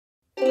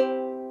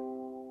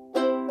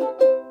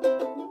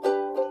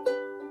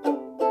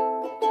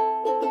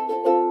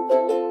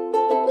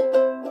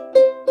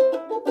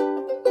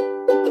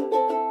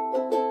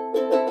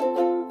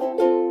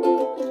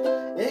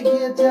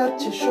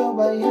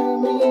সবাই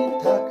আমি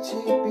থাকছি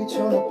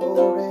পিছন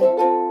পড়ে,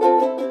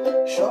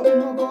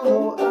 স্বপ্নগুলো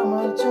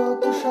আমার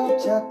যত সব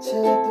যাচ্ছে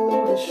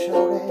দূরে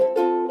সরে।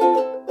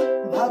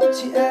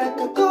 ভাবছি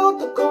একা কত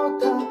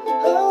কথা,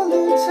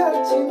 হলে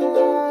ছাড়ছি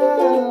না।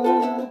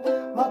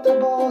 মাথা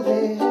বলে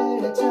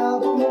হেরে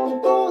যাবো, মন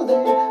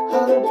বলে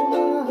হারবো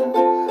না।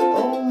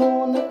 ও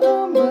মন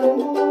আমার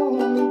মন,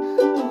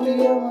 তুই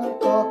আমার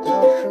কথা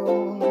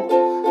শোন।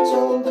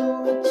 চল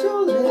দূরে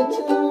চলে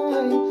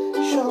যাই,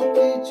 সব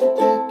কিছু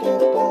থেকে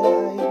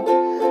পালাই।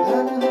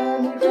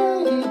 হানাহানি রে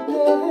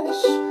দেশ,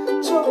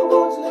 চোখ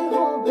বুঝলে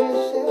হবে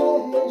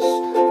শেষ।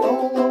 ও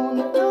মন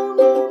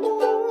আমার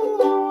মন,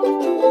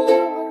 তুই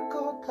আমার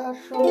কথা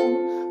শোন।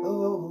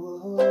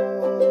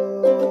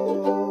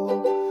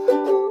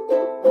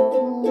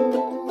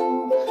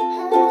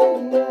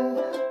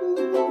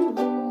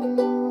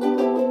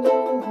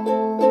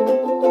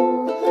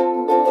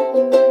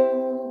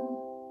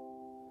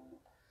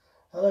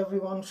 হ্যালো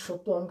এভরিওয়ান,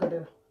 সত্য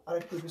আনকাটের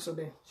আরেকটি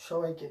এপিসোডে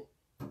সবাইকে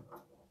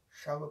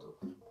স্বাগত।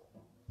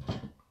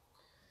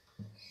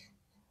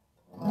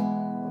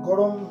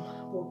 গরম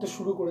পড়তে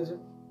শুরু করেছে,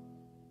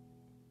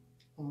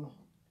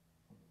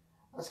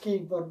 আজকে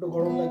বড্ড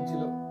গরম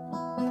লাগছিল।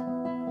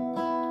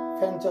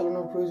 ফ্যান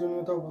চালানোর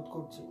প্রয়োজনীয়তা বোধ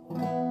করছি।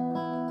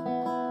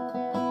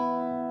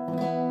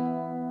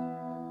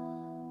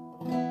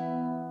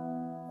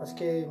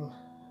 আজকে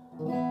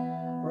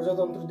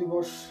প্রজাতন্ত্র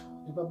দিবস,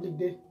 রিপাবলিক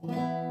ডে।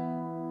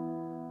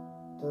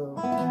 তো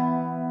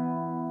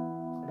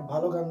একটা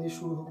ভালো গান দিয়ে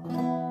শুরু হোক।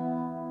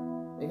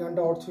 এই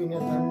গানটা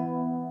অর্থহীনের গান,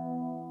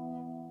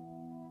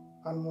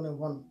 আনমনে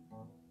ওয়ান।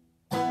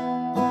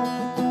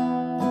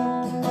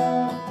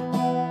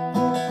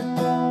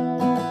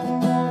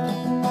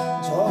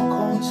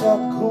 যখন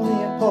চাঁদ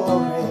ঘুমিয়ে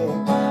পড়ে,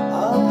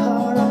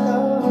 আধার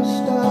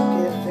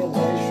আকাশটাকে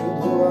ফেলে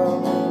শুধু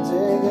আমি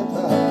জেগে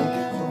থাকি।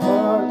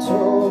 তোমার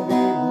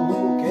ছবি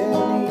বুকে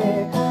নিয়ে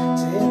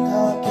যে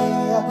থাকি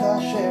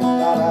আকাশের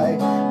তারায়,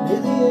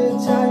 মিলিয়ে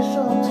যায়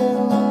সব যেন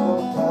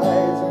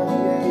কোথায় জানি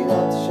এই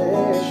রাত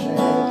শেষে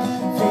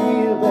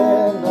ফিরবে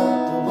না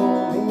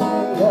তুমি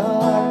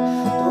আর।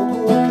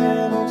 তবুও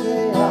কেন যে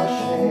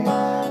আসে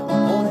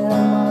মনের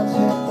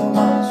মাঝে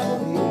তোমার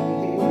ছবি।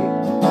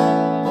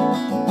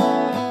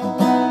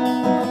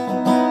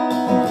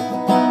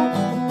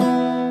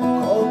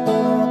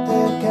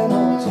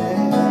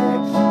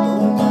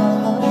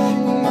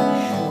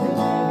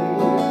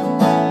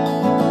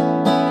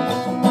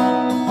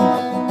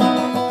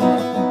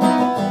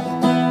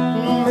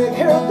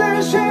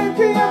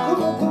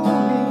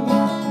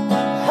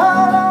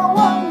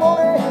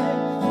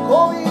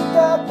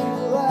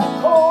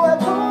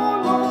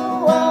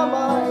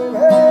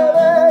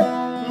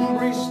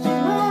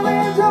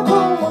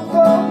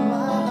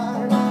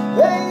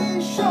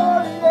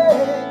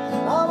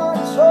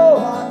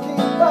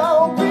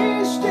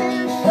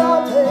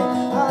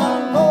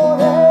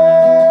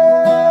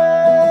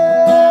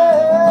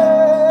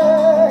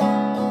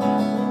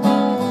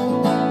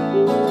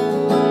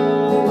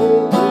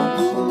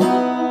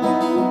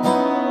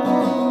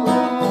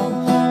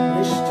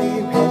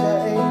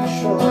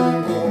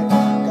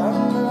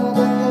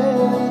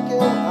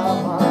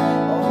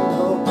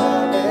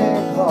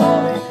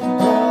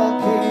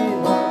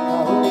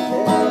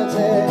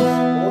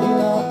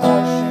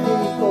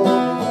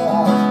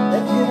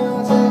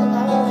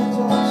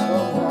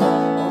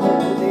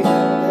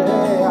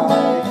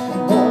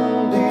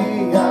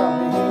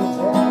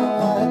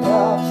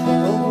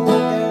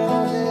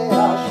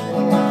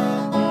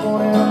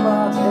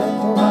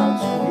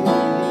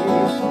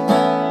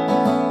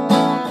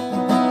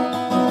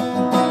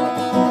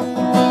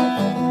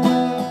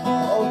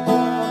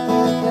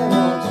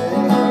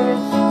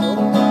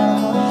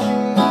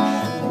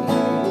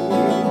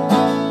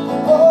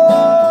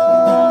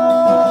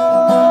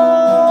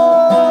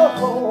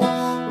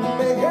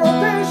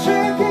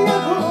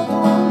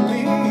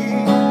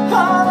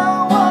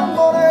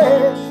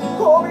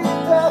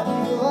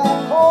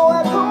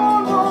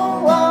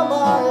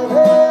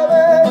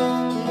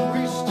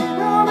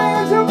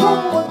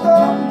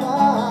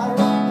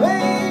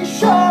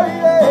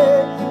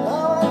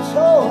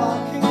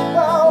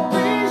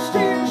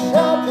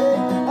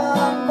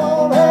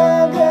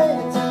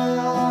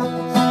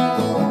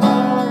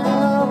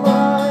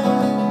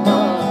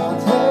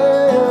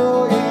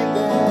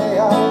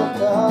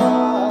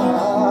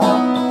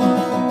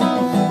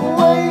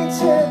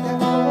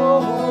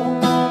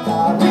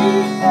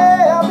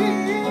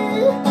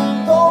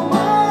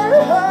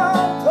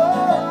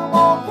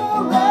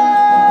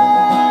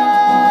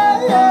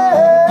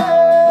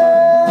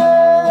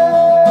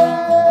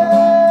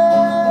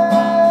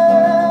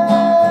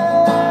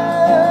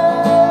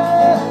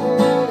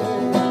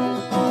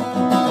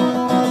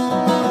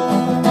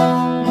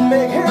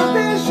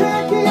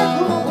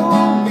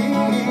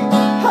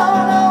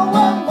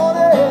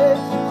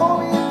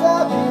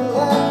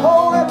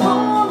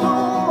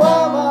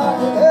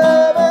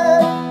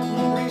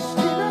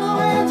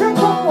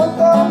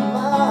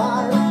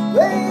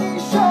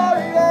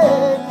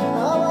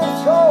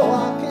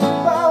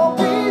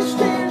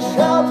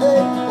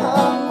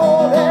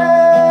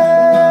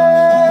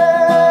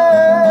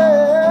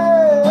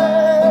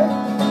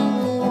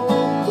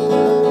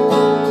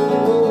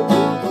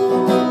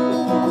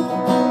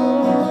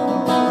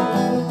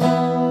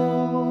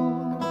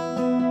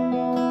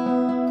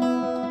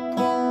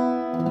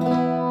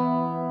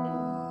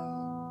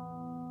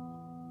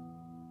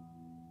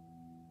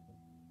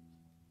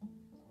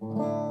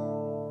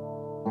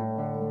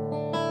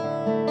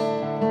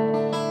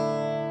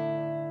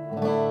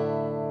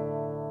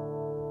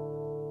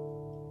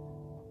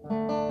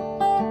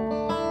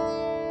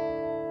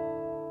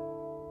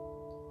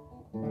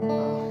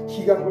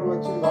 কি গান করবো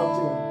অ্যাকচুয়ালি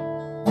ভাবছিলাম।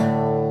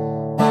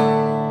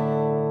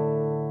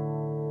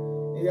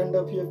 এই গানটা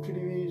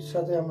PFTDBর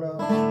সাথে আমরা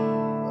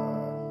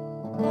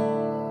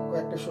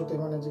কয়েকটা শোতে,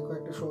 মানে যে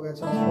কয়েকটা শো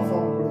গেছে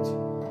পারফর্ম করেছি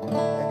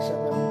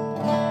একসাথে,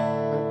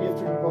 মানে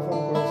PFTDB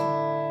পারফর্ম করেছি।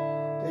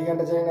 তো এই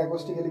গানটা জানি না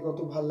অ্যাকোস্টিক্যালি কত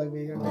ভালো লাগবে,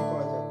 এই গানটাই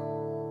করা যাক।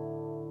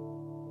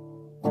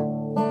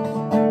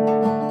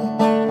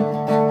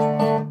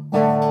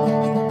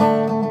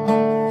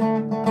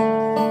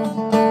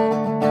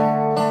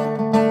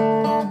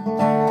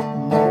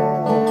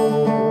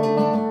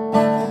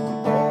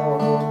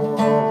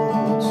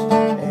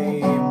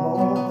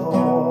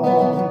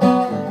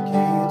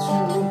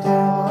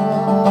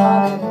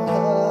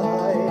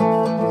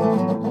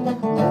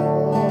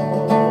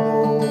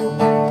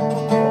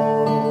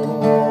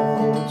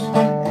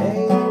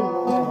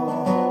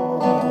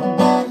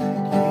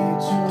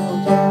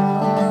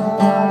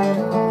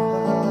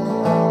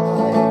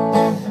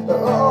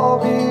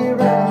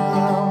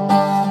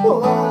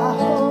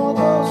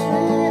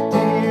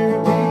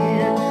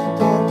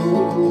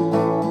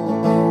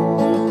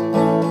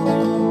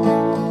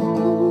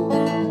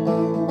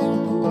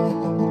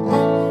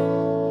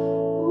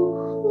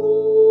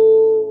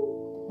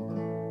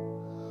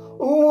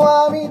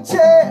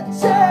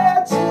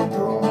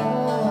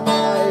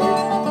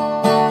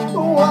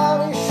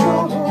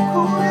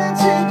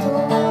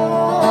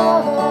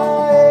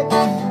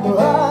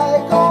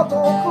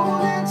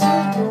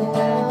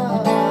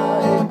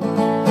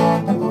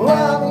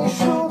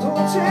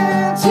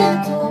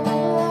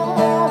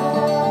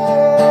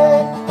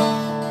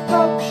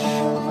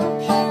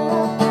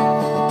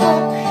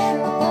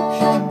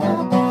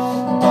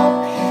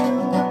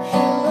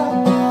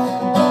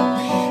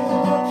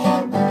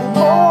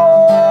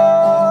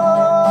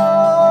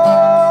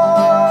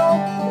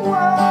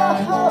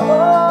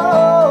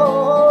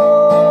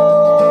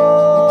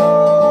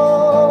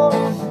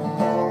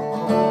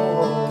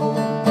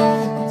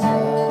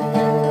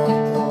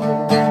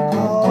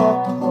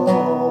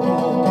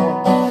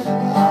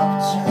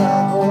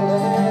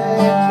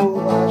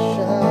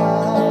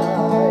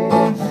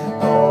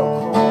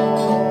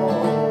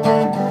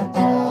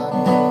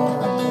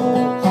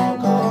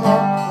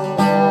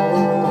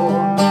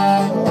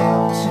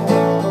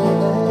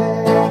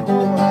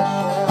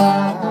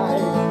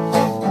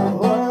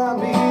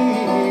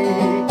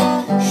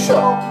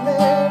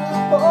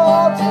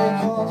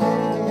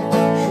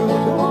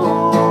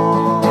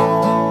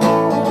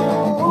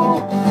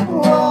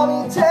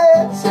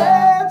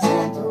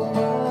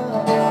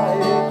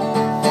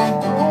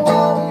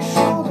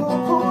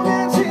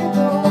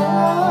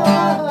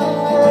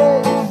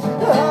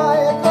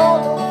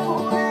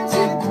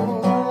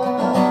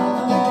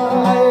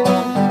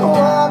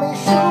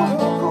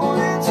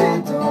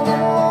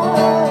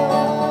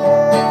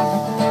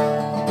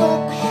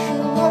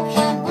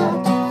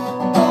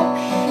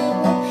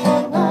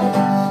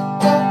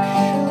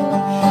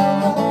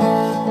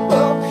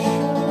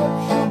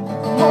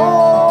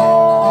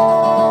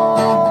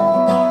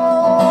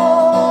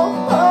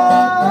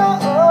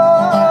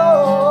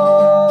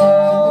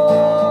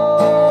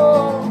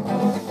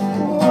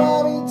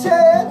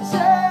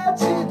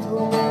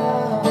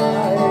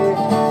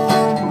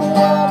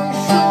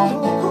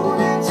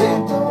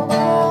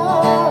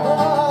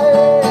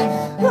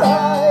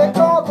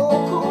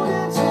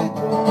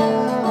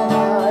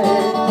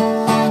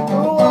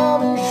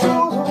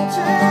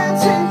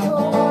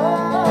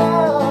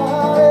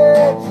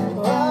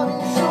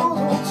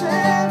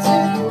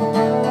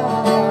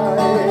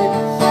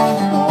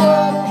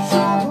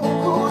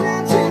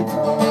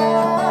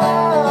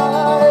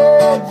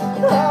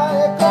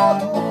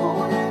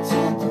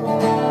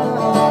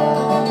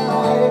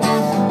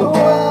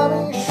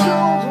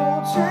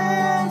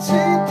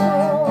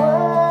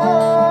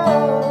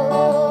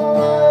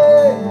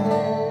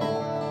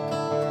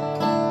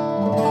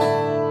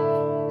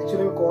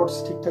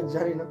 ঠিকঠাক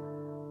জানি না,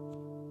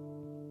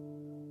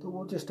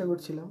 তবুও চেষ্টা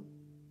করছিলাম।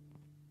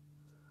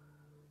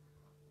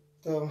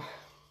 তো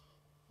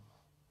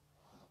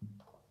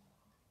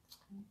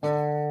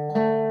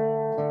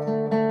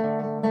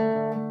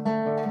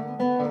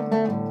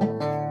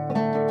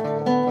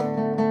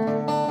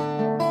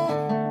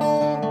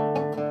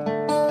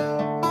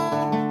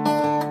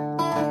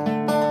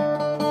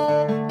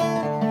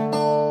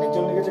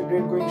একজন লিখেছে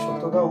great going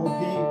সত্যদা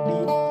OVD,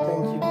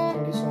 thank you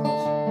so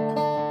much.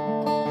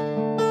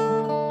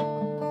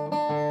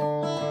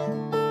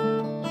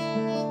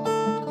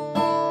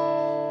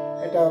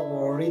 এটা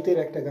রীতের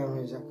একটা গান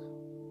হয়ে যাক।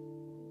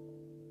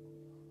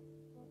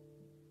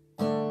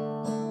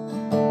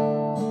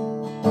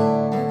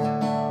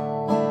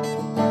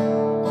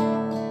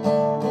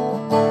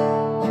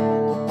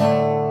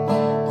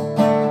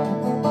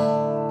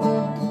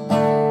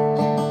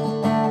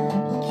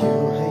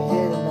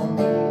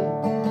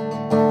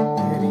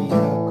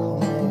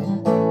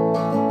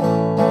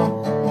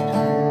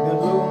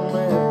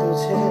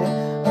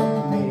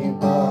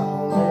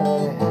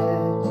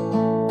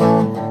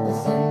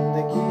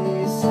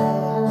 जिंदगी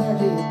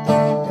सारी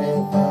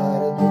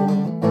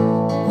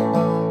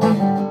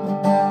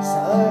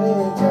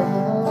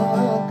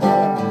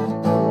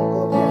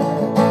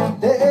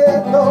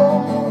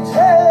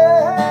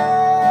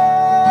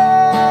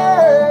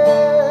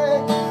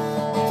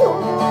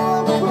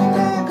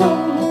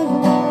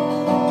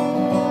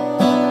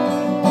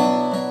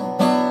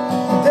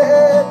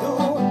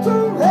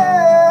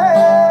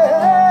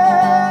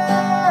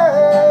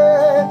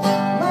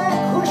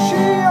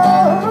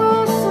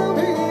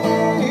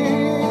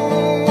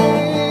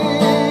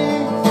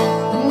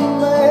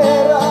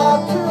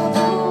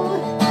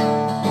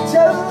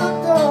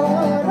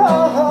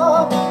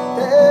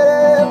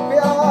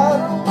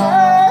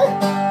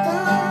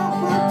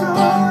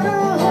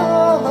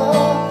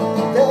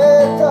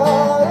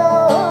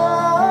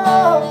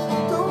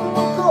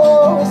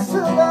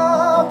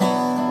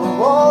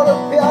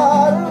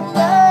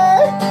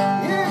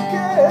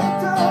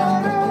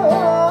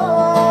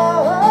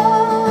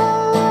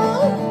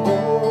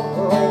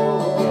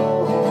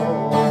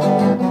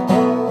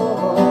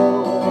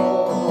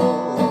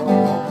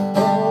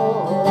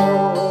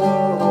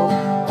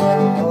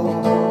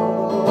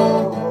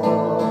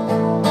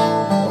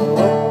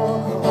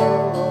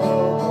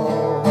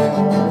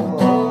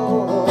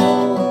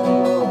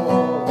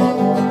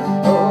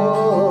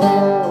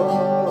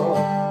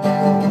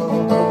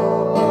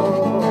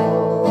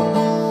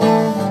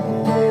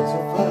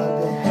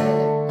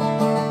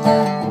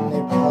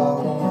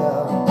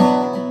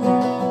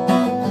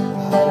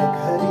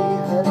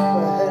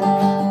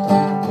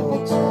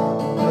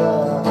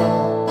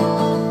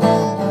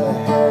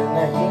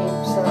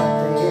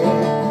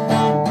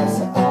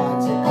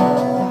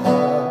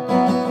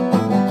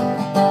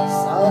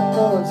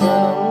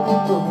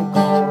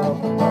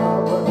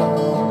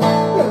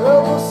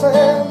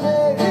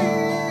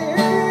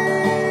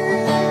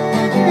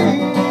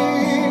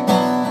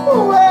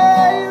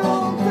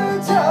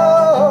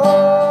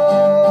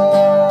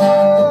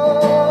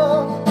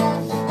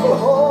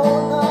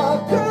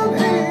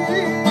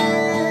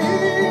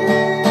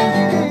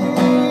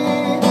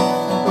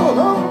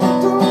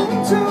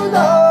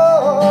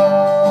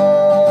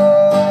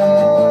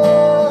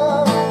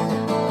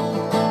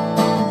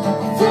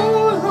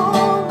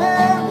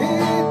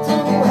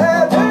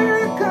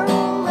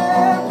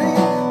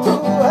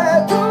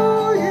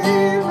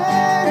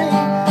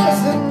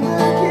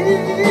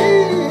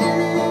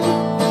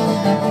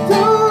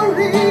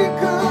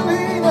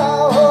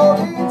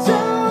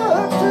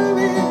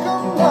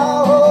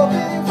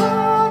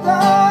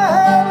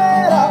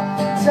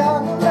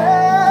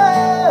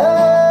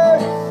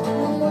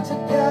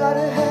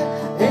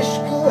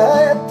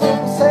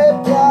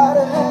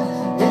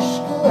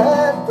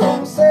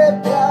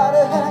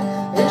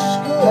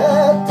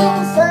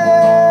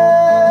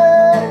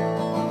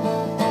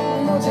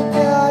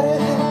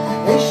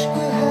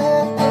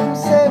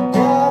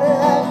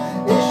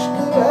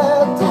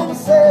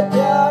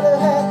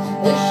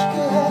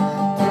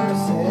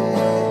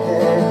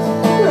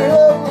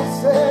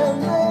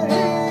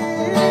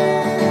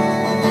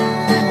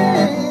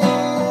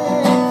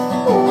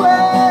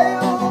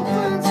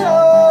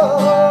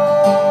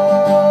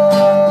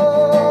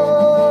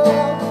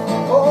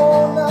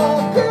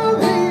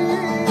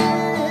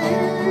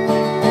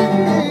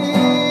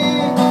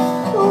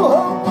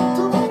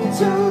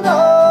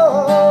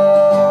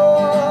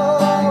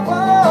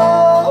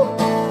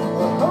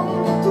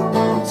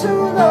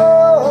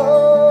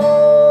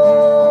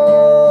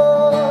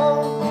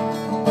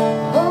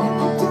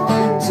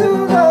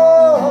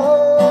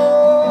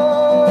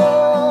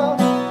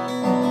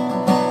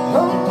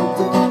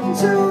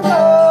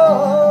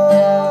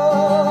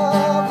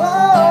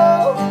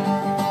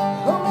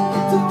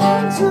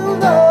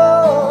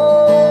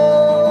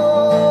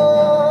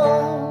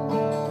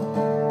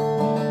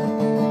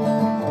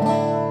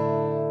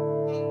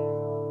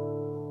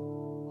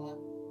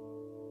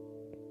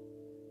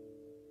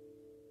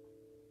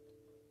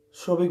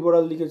সবিক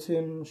বড়াল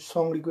লিখেছেন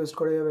সং রিকোয়েস্ট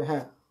করা যাবে।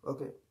 হ্যাঁ,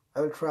 ওকে, আই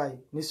উইল ট্রাই।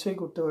 নিশ্চয়ই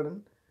করতে পারেন।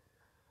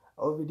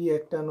 ওবিডি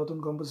একটা নতুন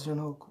কম্পোজিশন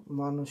হোক,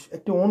 মানুষ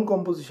একটা ওন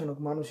কম্পোজিশন হোক,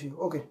 মানুষই।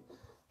 ওকে,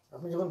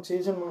 আপনি যখন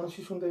চেয়েছেন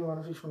মানুষই শুনতে, আমি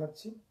মানুষই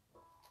শোনাচ্ছি।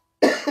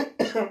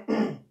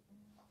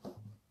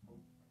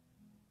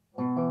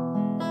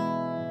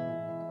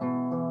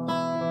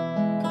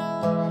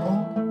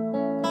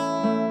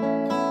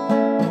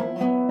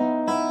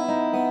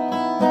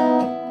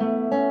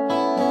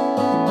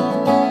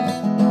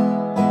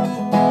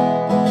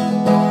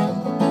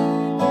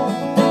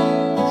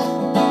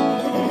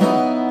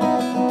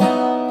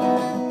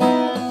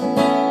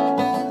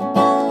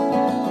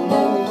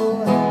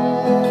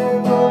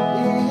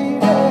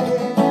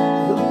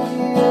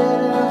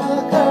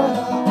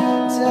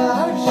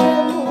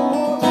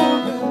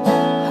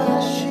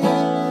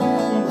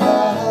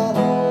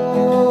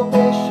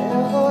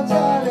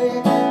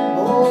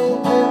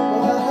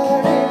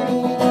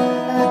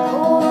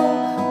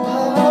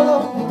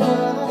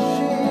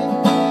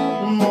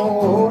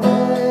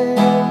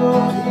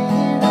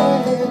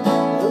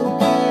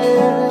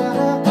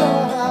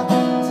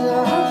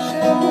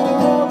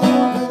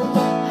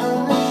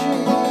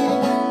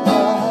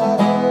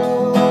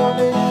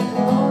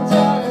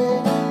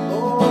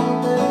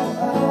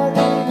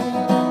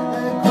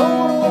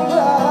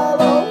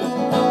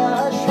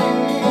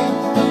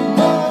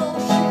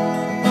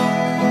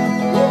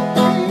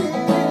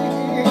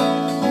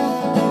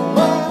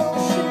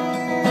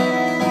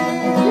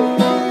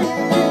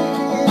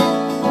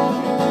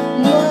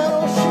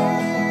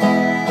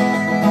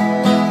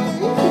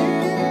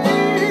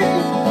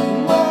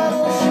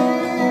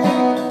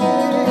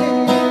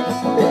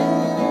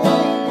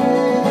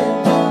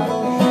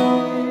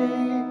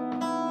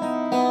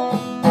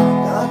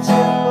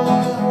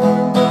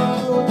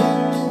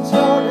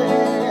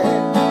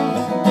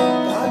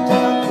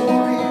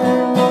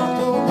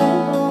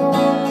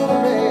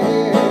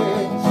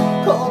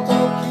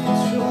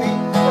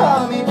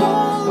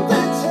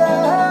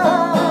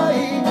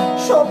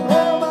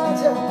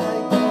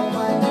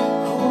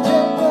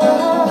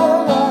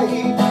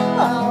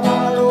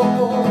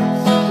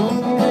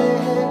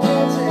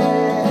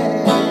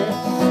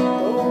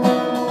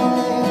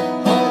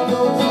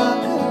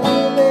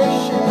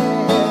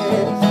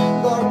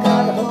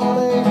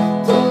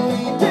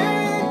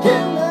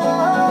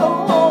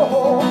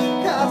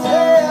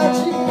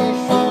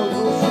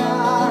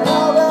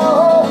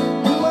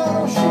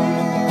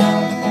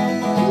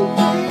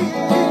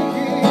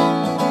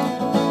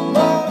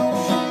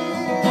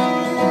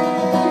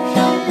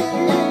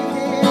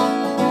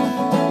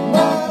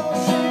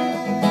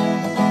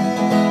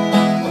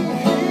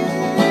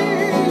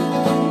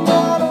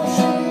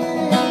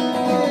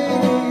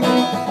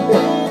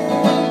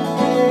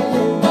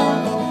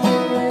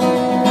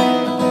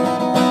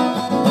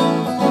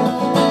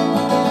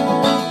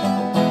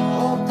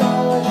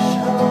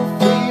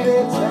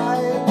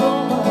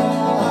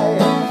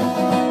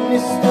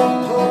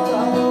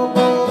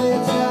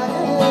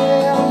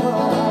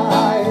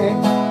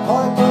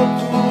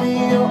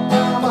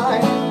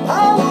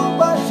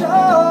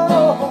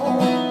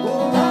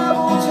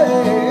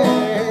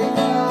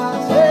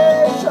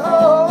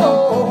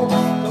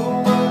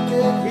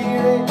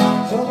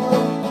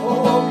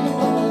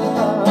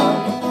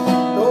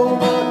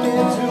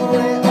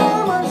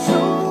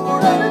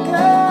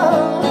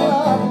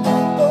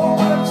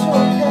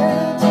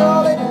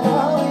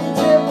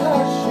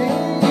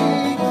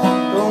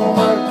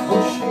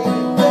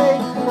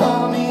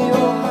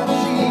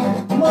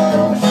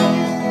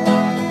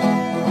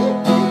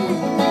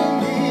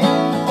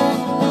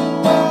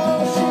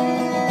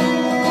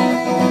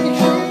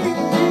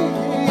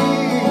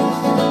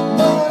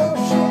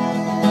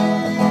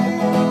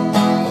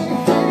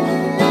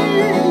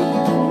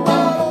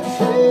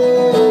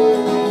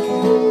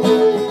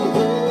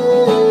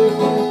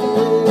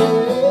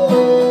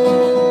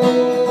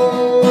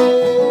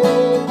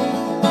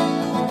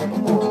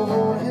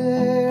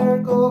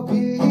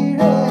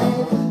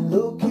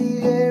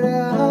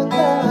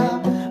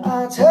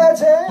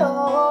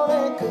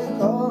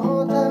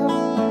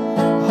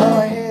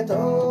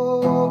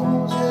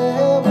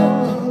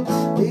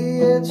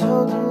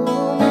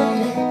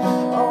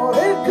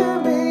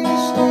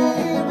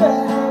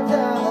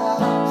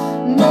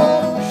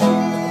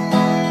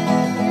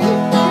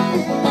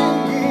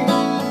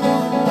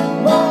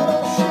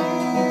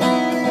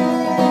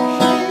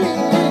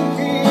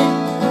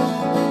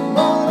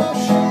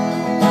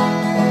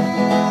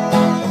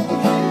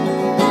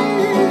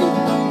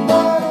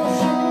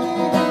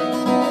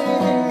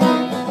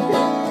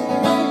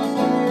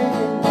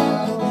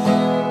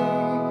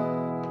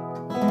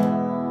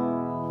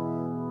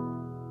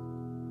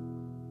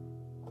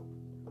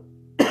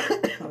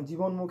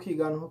 জীবনমুখী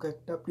গান হোক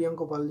একটা, প্রিয়াঙ্ক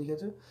পাল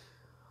লিখেছে।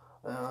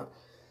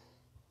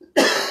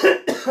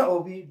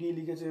 ওবিডি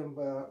লিখেছে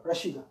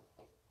রাশিদা।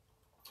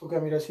 ওকে,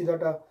 আমি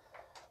রাশিদাটা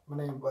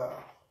মানে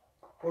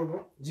করবো।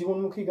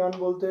 জীবনমুখী গান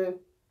বলতে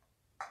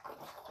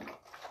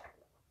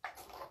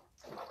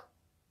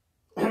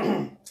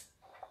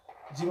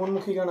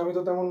জীবনমুখী গান আমি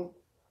তো তেমন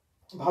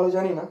ভালো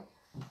জানি না,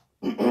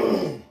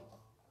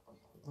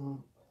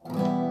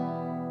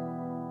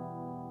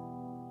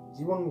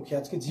 জীবনমুখী,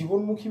 আজকে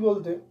জীবনমুখী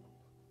বলতে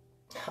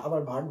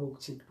আবার ভাট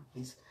বকছি, একটু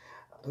প্লিজ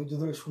ধৈর্য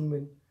ধরে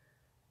শুনবেন।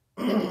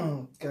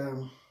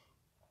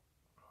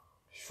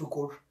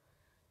 শূকর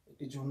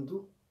একটি জন্তু,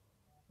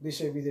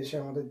 দেশে বিদেশে,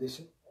 আমাদের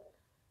দেশে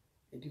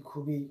এটি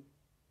খুবই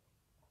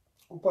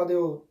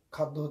উপাদেয়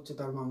খাদ্য হচ্ছে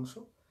তার মাংস।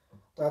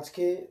 তো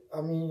আজকে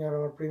আমি আর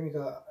আমার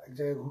প্রেমিকা এক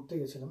জায়গায় ঘুরতে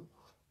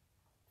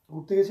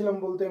গেছিলাম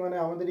বলতে মানে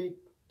আমাদের এই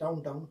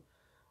টাউন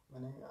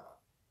মানে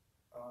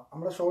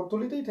আমরা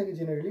শহরতলিতেই থাকি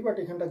জেনারেলি, বাট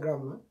এখানটা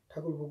গ্রাম নয়,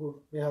 ঠাকুরপুকুর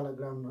বেহালা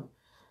গ্রাম নয়,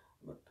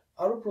 বাট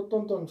আরও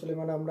প্রত্যন্ত অঞ্চলে,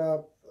 মানে আমরা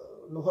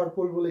লোহার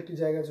পোল বলে একটি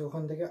জায়গা আছে,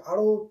 ওখান থেকে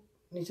আরও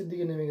নিচের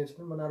দিকে নেমে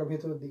গেছিলাম, মানে আরও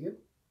ভেতরের দিকে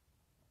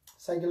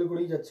সাইকেলে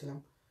করেই যাচ্ছিলাম।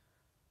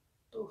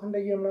 তো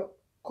ওখানটায় গিয়ে আমরা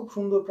খুব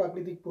সুন্দর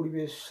প্রাকৃতিক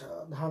পরিবেশ,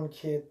 ধান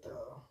ক্ষেত,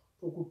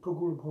 পুকুর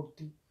টুকুর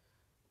ভর্তি,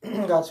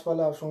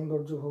 গাছপালা,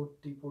 সৌন্দর্য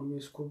ভর্তি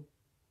পরিবেশ,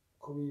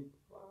 খুবই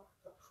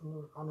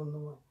সুন্দর,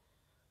 আনন্দময়।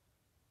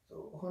 তো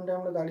ওখানটায়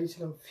আমরা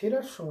দাঁড়িয়েছিলাম,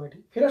 ফেরার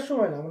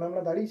সময় না, মানে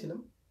আমরা দাঁড়িয়েছিলাম,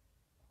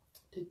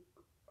 ঠিক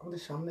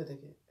আমাদের সামনে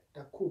থেকে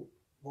একটা খুব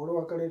বড়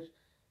আকারের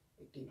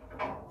একটি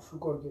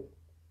শূকরকে,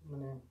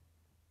 মানে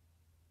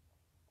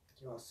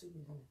কেউ আসছে কি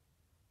এখানে,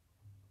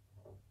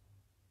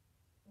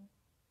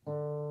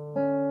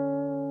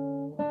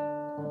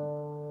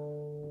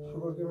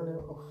 শূকরকে মানে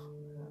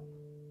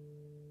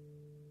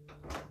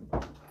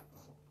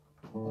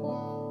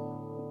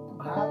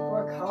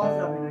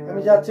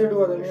আমি যাচ্ছি একটু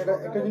কথা, আমি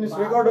একটা জিনিস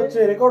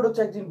রেকর্ড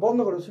হচ্ছে একদিন বন্ধ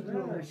করো,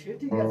 সে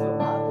ঠিক আছে,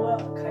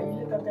 ভাত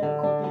খাইলে তাতে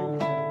ক্ষতি হয়ে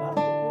গেছে, ভাত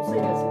তো পচে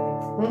গেছে।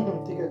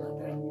 ঠিক আছে,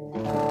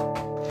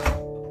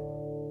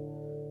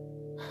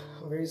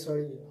 ভেরি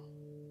সরি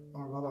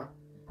আমার বাবা,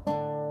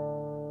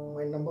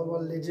 my number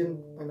one legend,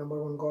 my number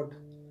one god.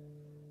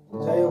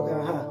 যাই হোক,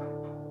 হ্যাঁ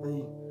এই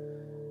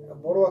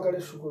বড়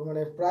আকারের শূকর,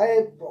 মানে প্রায়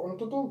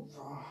অন্তত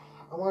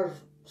আমার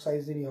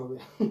সাইজেরই হবে,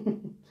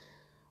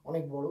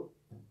 অনেক বড়।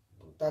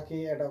 তাকে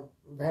একটা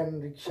ভ্যান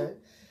রিক্সায়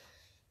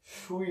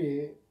শুয়ে,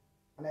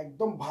 মানে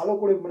একদম ভালো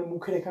করে, মানে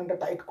মুখের এখানটা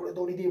টাইট করে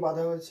দড়ি দিয়ে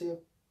বাঁধা হয়েছে,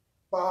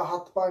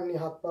 হাত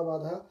পা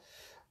বাঁধা,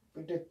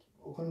 পেটে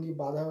ওখান দিয়ে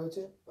বাঁধা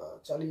হয়েছে,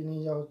 চালিয়ে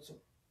নিয়ে যাওয়া হচ্ছে।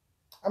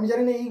 আমি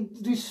জানি না, এই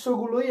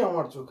দৃশ্যগুলোই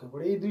আমার চোখে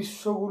পড়ে, এই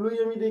দৃশ্যগুলোই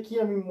আমি দেখি,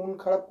 আমি মন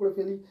খারাপ করে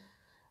ফেলি,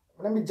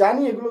 মানে আমি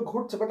জানি এগুলো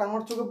ঘটছে, বাট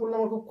আমার চোখে পড়লে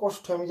আমার খুব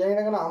কষ্ট হয়। আমি জানি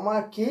না কেন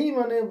আমাকেই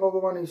মানে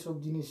ভগবান এইসব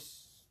জিনিস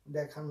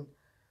দেখান।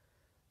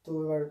 তো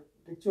এবার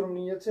দেখছিলাম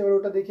নিয়ে যাচ্ছে, এবার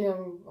ওটা দেখে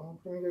আমি আমার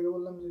প্রেমিকাকে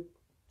বললাম যে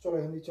চলো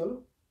এখান থেকে চলো।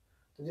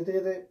 তো যেতে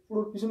যেতে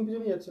পুরো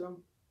পিছনই যাচ্ছিলাম,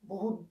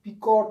 বহুত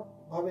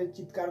বিকটভাবে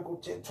চিৎকার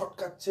করছে,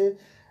 ছটকাচ্ছে,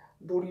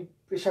 দড়ি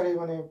প্রেশারে,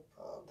 মানে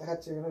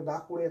দেখাচ্ছে মানে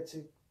দাগ পড়ে যাচ্ছে,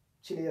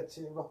 ছিঁড়ে যাচ্ছে,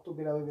 রক্ত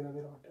বেরাবে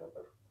একটা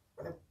ব্যাপার,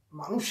 মানে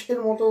মানুষের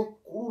মতো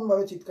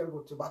করুণভাবে চিৎকার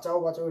করছে, বাঁচাও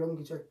এরকম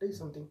কিছু একটাই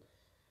সামথিং।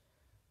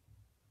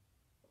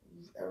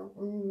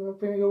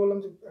 প্রেমিকা বললাম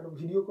যে একটা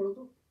ভিডিও করো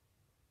তো,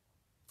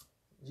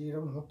 যে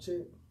এরকম হচ্ছে,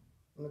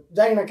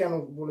 জানি না কেন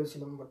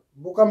বলেছিলাম, বাট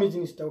বোকামি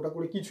জিনিসটা, ওটা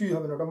করে কিছুই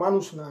হবে না, ওটা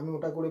মানুষ না, আমি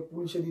ওটা করে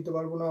পুলিশে দিতে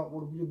পারবো না,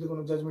 ওর বিরুদ্ধে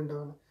কোনো জাজমেন্ট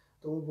হবে না।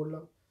 তো ও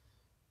বললাম,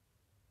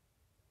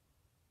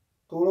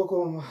 তো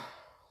ওরকম,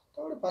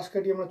 তারপরে পাশ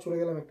কাটিয়ে আমরা চলে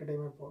গেলাম একটা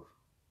টাইমের পর।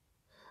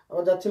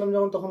 আবার যাচ্ছিলাম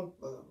যখন, তখন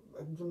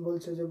একজন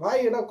বলছে যে ভাই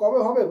এটা কবে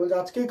হবে, বলছে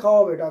আজকেই খাওয়া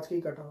হবে, এটা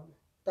আজকেই কাটা হবে।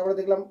 তারপরে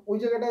দেখলাম ওই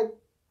জায়গাটা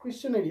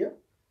ক্রিশ্চিয়ান এরিয়া,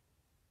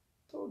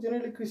 তো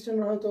জেনারেলি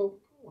খ্রিস্টানরা হয়তো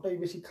ওটাই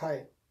বেশি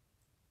খায়,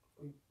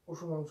 ওই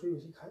পশু মাংসই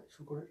বেশি খায়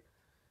শূকরের।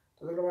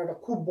 তো দেখলাম একটা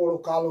খুব বড়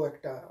কালো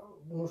একটা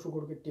বুনো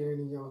শূকরকে টেনে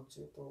নিয়ে যাওয়া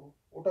হচ্ছে। তো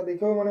ওটা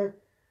দেখেও মানে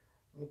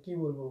কি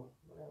বলবো,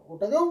 মানে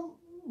ওটাকেও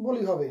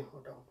বলি হবে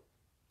ওটাও।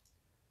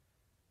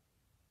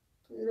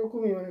 তো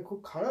এরকমই, মানে খুব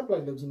খারাপ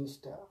লাগলো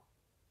জিনিসটা,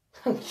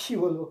 কি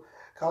বলবো,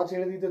 খাওয়া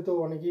ছেড়ে দিতে তো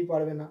অনেকেই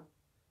পারবে না,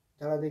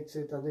 যারা দেখছে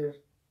তাদের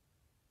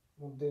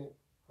মধ্যে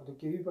হয়তো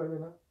কেউই পারবে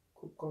না,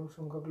 খুব কম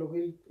সংখ্যক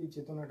লোকেই এই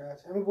চেতনাটা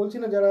আছে। আমি বলছি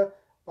না যারা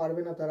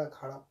পারবে না তারা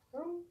খারাপ,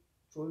 কারণ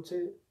চলছে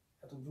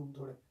এত যুগ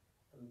ধরে,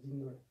 এত দিন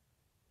ধরে,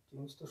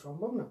 জিনিস তো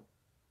সম্ভব না,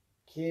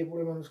 খেয়ে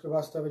পড়ে মানুষকে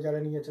বাঁচতে হবে, যারা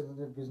নিয়ে যাচ্ছে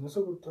তাদের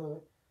বিজনেসও করতে হবে।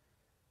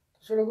 তো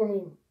সেরকমই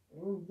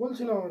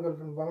বলছিলাম আমার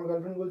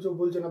গার্লফ্রেন্ড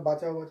বলছে না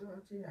বাঁচাও,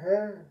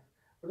 হ্যাঁ,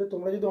 বলছে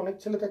তোমরা যদি অনেক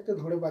ছেলে থাকতে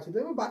ধরে বাঁচিয়ে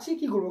দেবে, বাঁচিয়ে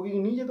কী করবো, কি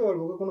নিয়ে যেতে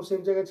পারবো, ওকে কোনো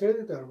সেফ জায়গায় ছেড়ে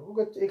দিতে পারবো?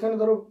 ওকে এখানে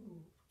ধরো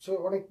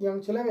অনেক ইয়াং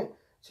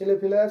ছেলে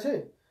ফেলে আছে,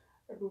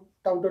 একটু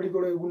টাউটারি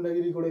করে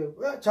গুন্ডাগিরি করে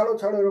ছাড়ো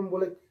এরকম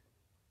বলে,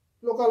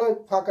 লোকালয়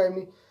ফাঁকা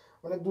এমনি,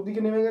 মানে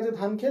দুদিকে নেমে গেছে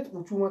ধান ক্ষেত,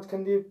 উঁচু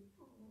মাঝখান দিয়ে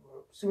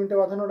সিমেন্টে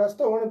বাঁধানো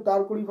রাস্তা, ওখানে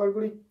দাঁড় করি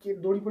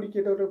দড়ি ফড়ি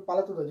কেটে ওটা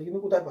পালাতে যাচ্ছে,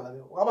 কিন্তু কোথায় পালাবে,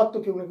 আবার তো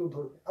কেউ না কেউ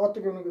ধরবে, আবার তো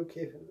কেউ না কেউ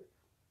খেয়ে ফেলবে।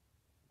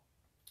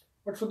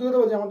 বাট সত্যি কথা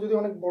বলছি, আমার যদি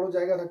অনেক বড়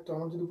জায়গা থাকতো,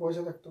 আমার যদি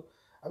পয়সা থাকতো,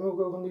 আমি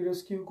ওকে ওখান থেকে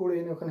রেস্কিউ করে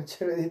এনে ওখানে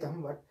ছেড়ে দিতাম,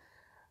 বাট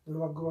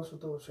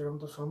দুর্ভাগ্যবশত সেরকম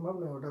তো সম্ভব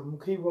নয়, ওটা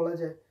মুখেই বলা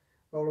যায়,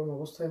 বা ওরকম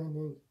অবস্থায় আমি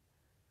নেই।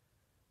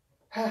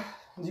 হ্যাঁ,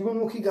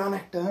 জীবনমুখী গান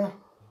একটা, হ্যাঁ,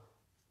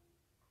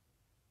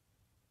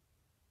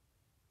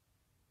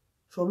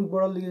 সবিক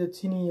বড়ার দিকে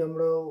চিনি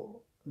আমরাও,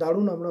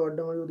 দারুণ, আমরা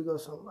আড্ডা মারি ওদিকে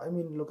আসাম,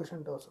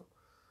 লোকেশনটা আসাম।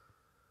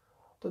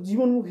 তো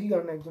জীবনমুখী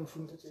গান একজন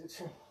শুনতে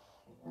চেয়েছে।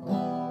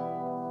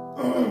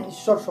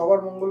 ঈশ্বর সবার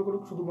মঙ্গল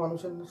করুক, শুধু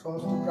মানুষের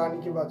সমস্ত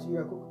প্রাণীকে বাঁচিয়ে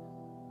রাখুক,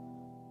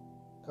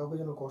 কাউকে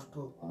যেন কষ্ট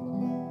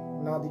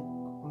না দিক,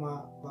 মা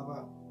বাবা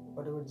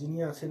whatever যিনি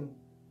আছেন।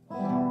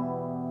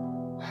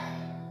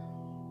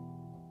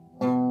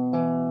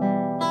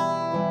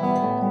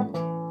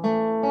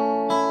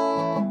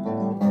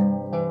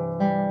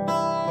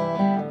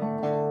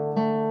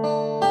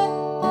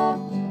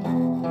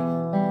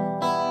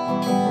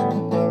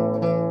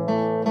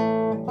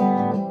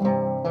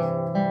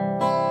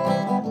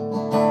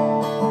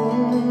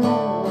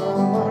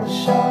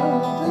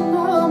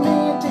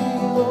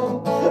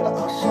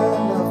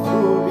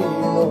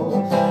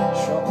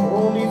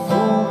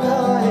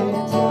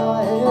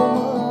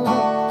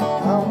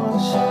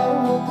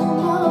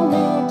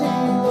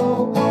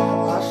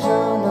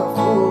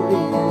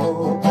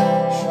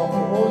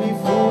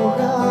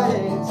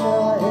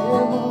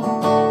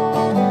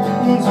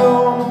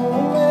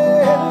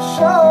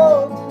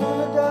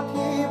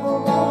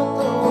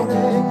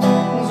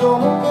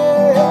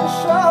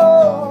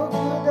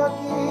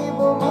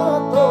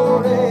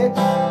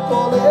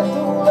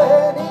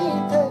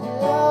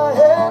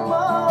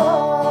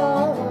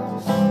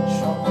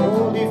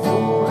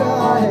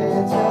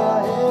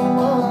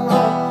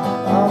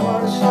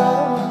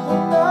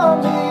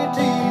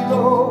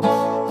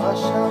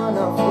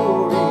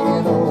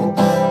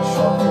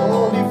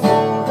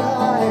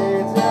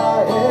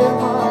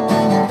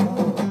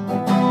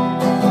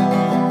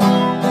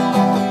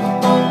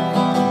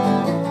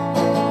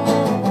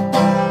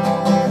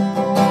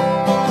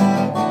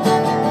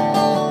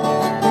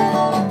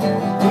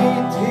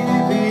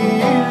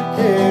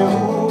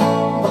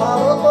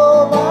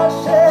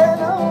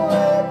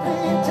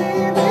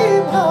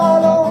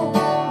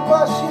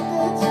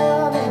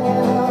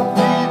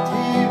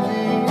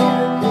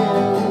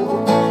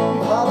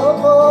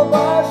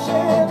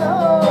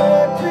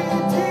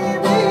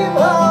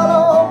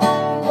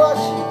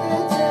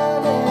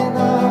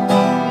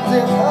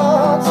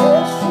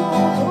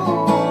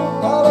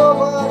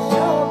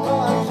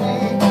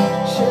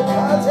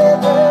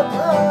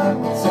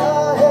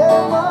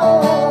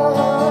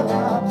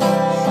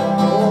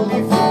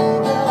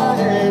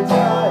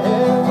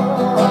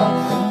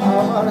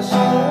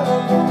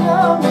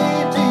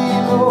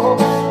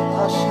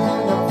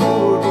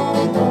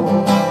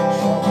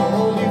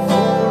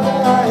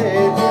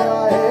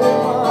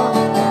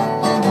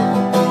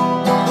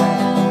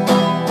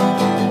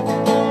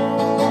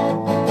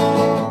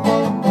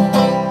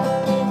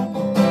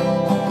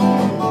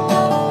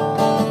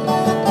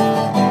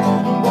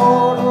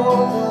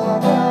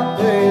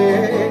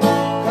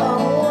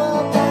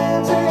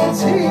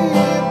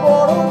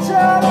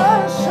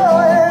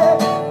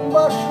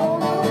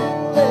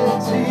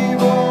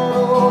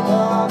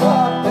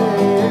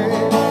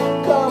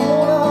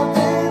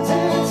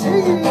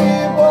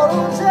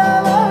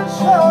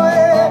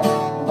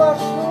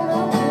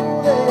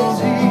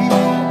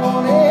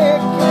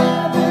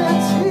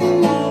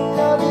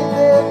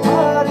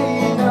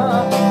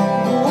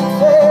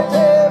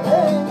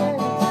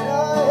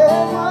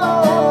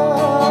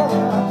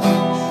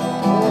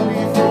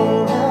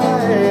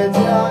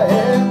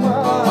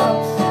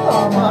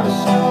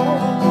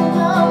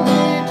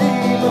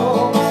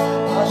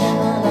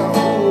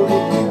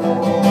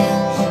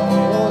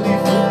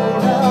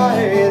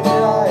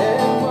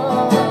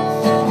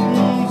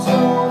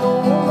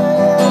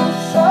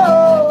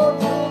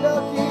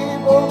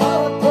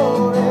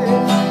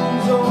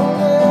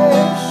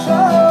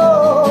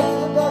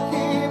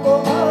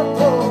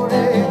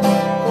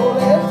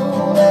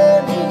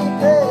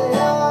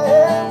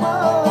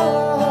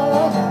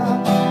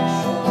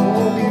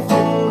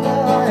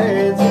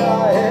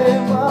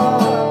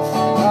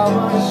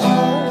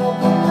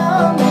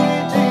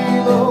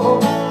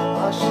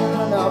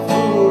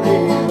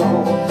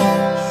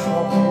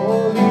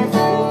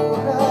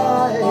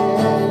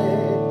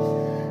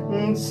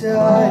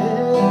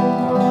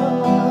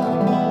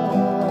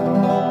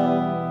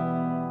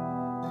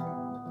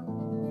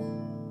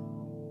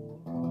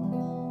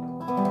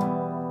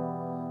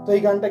 তো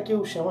এই গানটা কেউ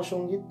শ্যামা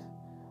সঙ্গীত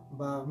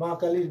বা মা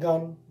কালীর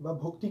গান বা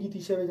ভক্তিগীত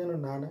হিসেবে যেন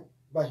না নেয়,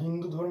 বা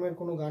হিন্দু ধর্মের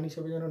কোনো গান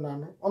হিসেবে যেন না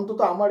নেয়, অন্তত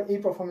আমার এই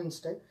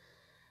পারফরমেন্সটায়।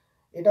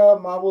 এটা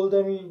মা বলতে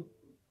আমি,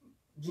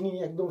 যিনি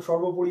একদম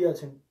সর্বোপরি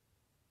আছেন,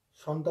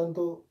 সন্তান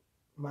তো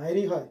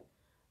মায়েরই হয়,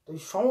 তো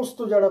এই সমস্ত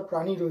যারা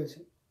প্রাণী রয়েছে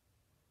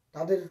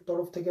তাদের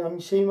তরফ থেকে আমি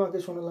সেই মাকে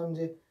শোনালাম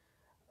যে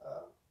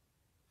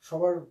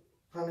সবার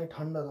প্রাণে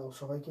ঠান্ডা দাও,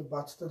 সবাইকে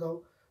বাঁচতে দাও,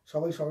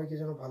 সবাই সবাইকে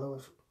যেন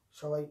ভালোবাসুক,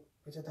 সবাই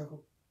বেঁচে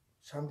থাকুক,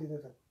 শান্তিতে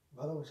থাকুক,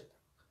 ভালোবাসে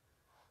থাকুক।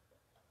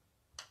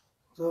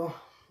 তো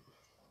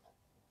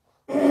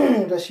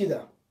এটা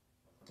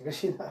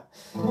সিধা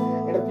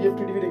এটা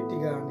PFTTVর একটি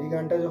গান। এই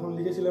গানটা যখন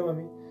লিখেছিলাম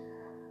আমি,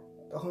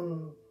 তখন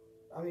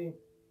আমি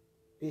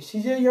বেশি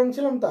যে ইয়াং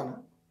ছিলাম তা না,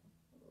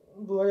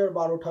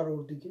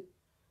 2012-18 দিকে।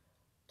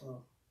 তো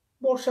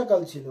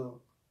বর্ষাকাল ছিল,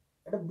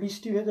 একটা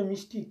বৃষ্টি ভেজা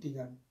মিষ্টি একটি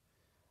গান,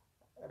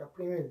 একটা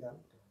প্রেমের গান।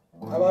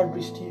 আবার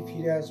বৃষ্টি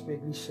ফিরে আসবে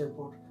গ্রীষ্মের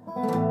পর,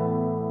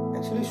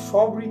 অ্যাকচুয়ালি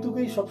সব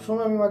ঋতুকেই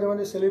সবসময় আমি মাঝে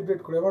মাঝে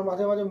সেলিব্রেট করি। আমার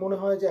মাঝে মাঝে মনে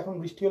হয় যে এখন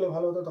বৃষ্টি হলে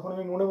ভালো হতো, তখন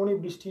আমি মনে মনেই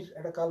বৃষ্টির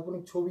একটা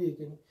কাল্পনিক ছবি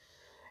এঁকে নিই।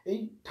 এই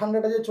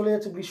ঠান্ডাটা যে চলে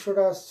যাচ্ছে,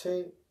 গ্রীষ্মটা আসছে,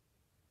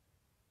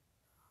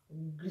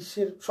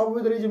 গ্রীষ্মের সব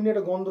ওয়েদারে যেমনি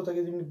একটা গন্ধ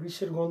থাকে, যেমনি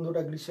গ্রীষ্মের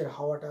গন্ধটা, গ্রীষ্মের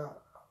হাওয়াটা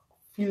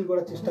ফিল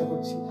করার চেষ্টা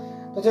করছি।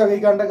 তো যাই হোক,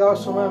 এই গানটা গাওয়ার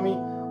সময় আমি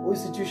ওই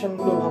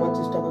সিচুয়েশনগুলো ভাবার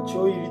চেষ্টা করছি,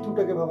 ওই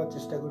ঋতুটাকে ভাবার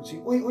চেষ্টা করছি,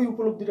 ওই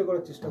উপলব্ধিটা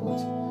করার চেষ্টা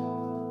করছি।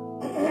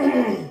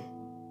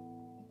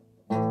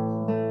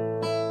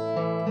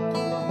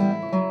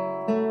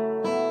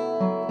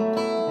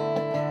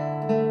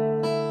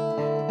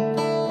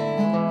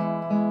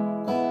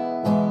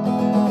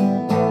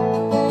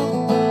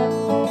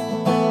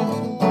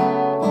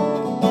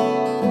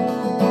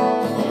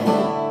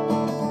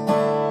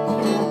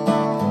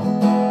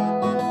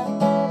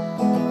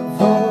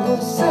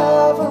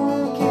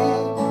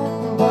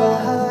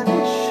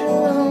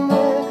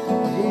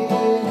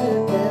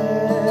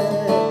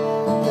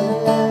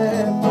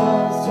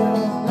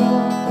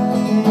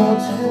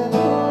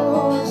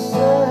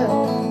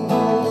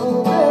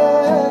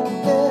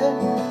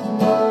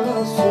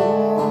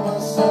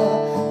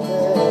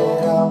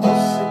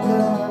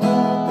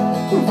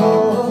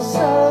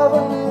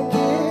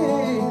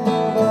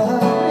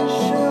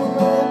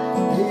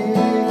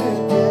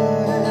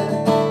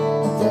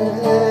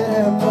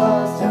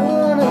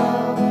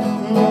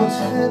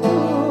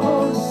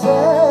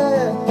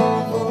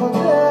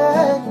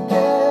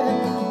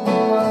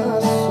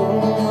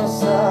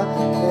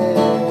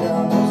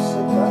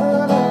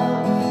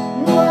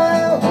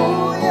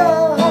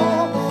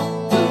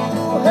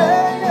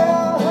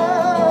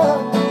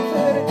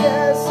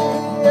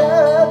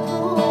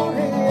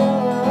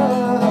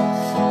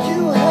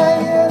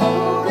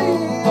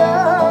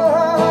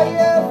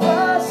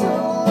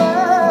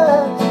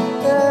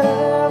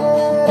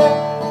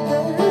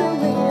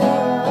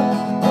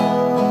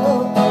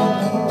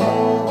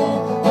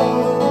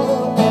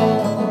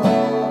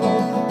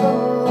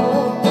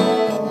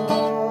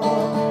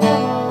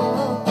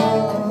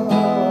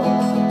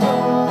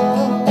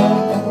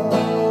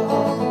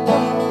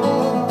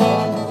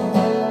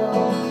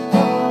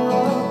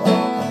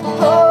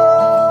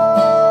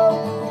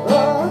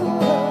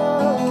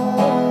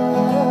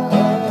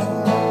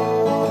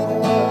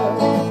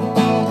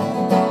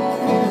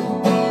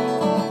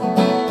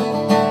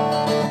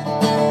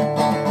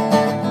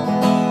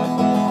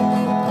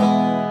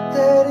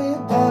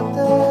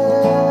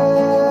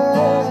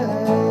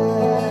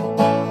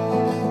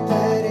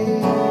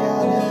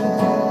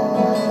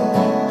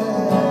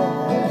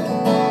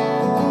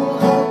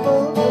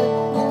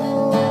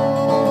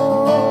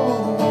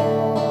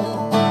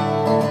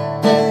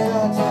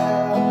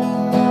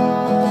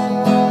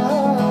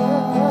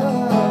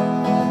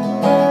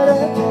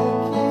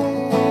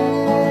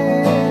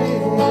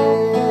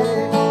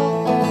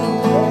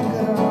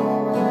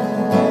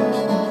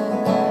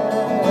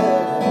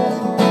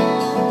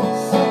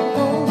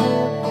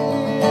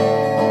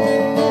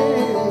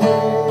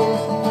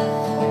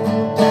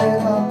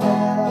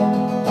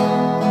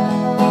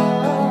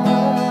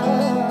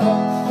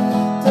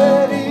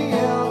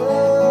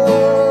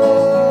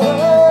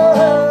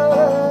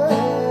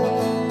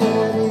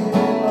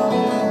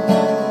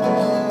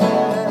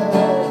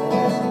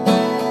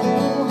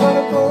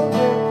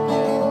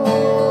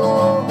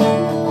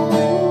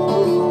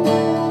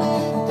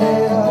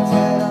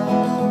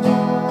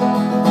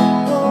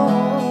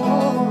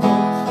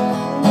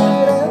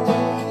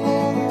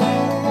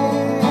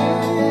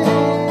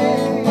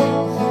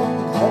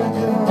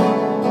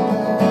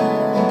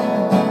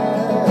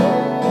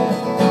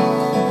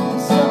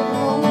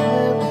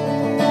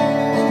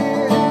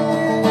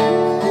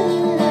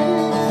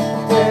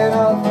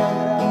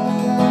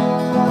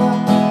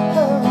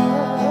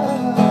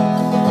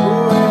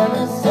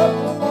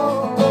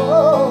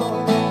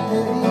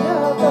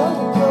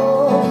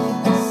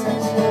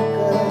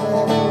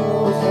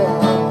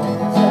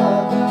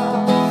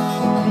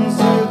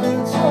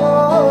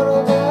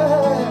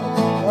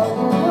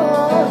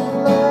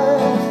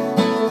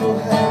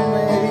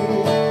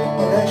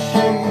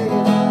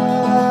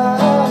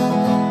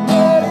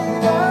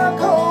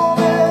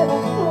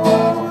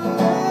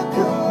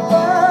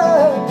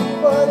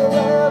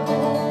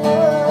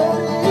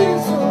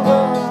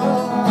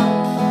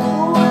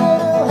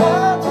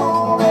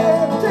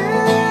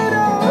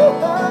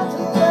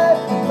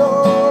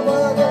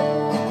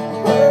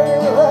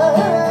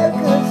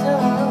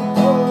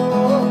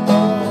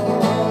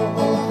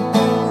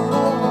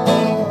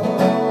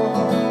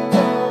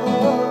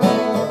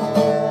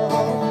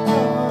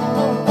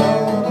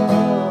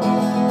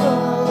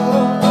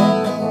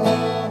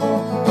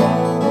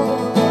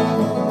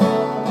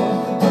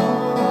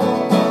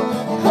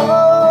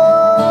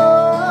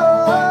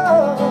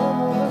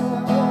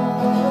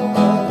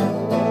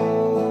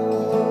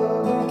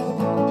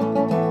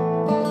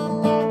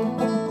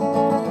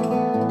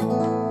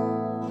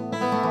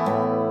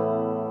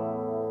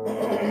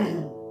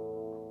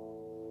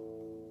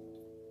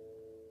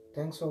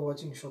 থ্যাংকস ফর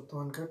ওয়াচিং সত্য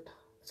আনকাট।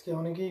 আজকে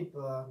অনেকেই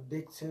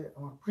দেখছে,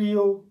 আমার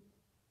প্রিয়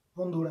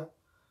বন্ধুরা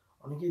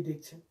অনেকেই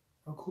দেখছে,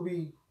 খুবই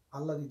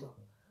আহ্লাদিত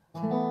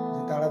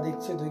যে তারা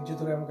দেখছে, ধৈর্য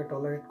ধরে আমাকে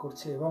টলারেট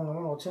করছে, এবং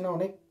আমার অচেনা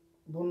অনেক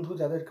বন্ধু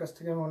যাদের কাছ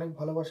থেকে আমি অনেক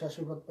ভালোবাসা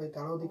আশীর্বাদ পাই,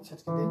 তারাও দেখছে,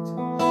 আজকে দেখছে।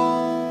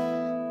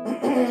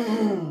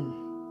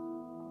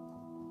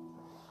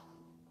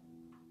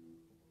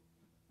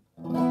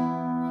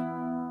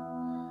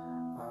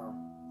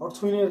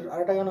 অর্থহীনের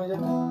আরেকটা গান হয়ে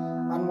যাক,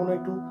 আনমনে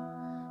একটু।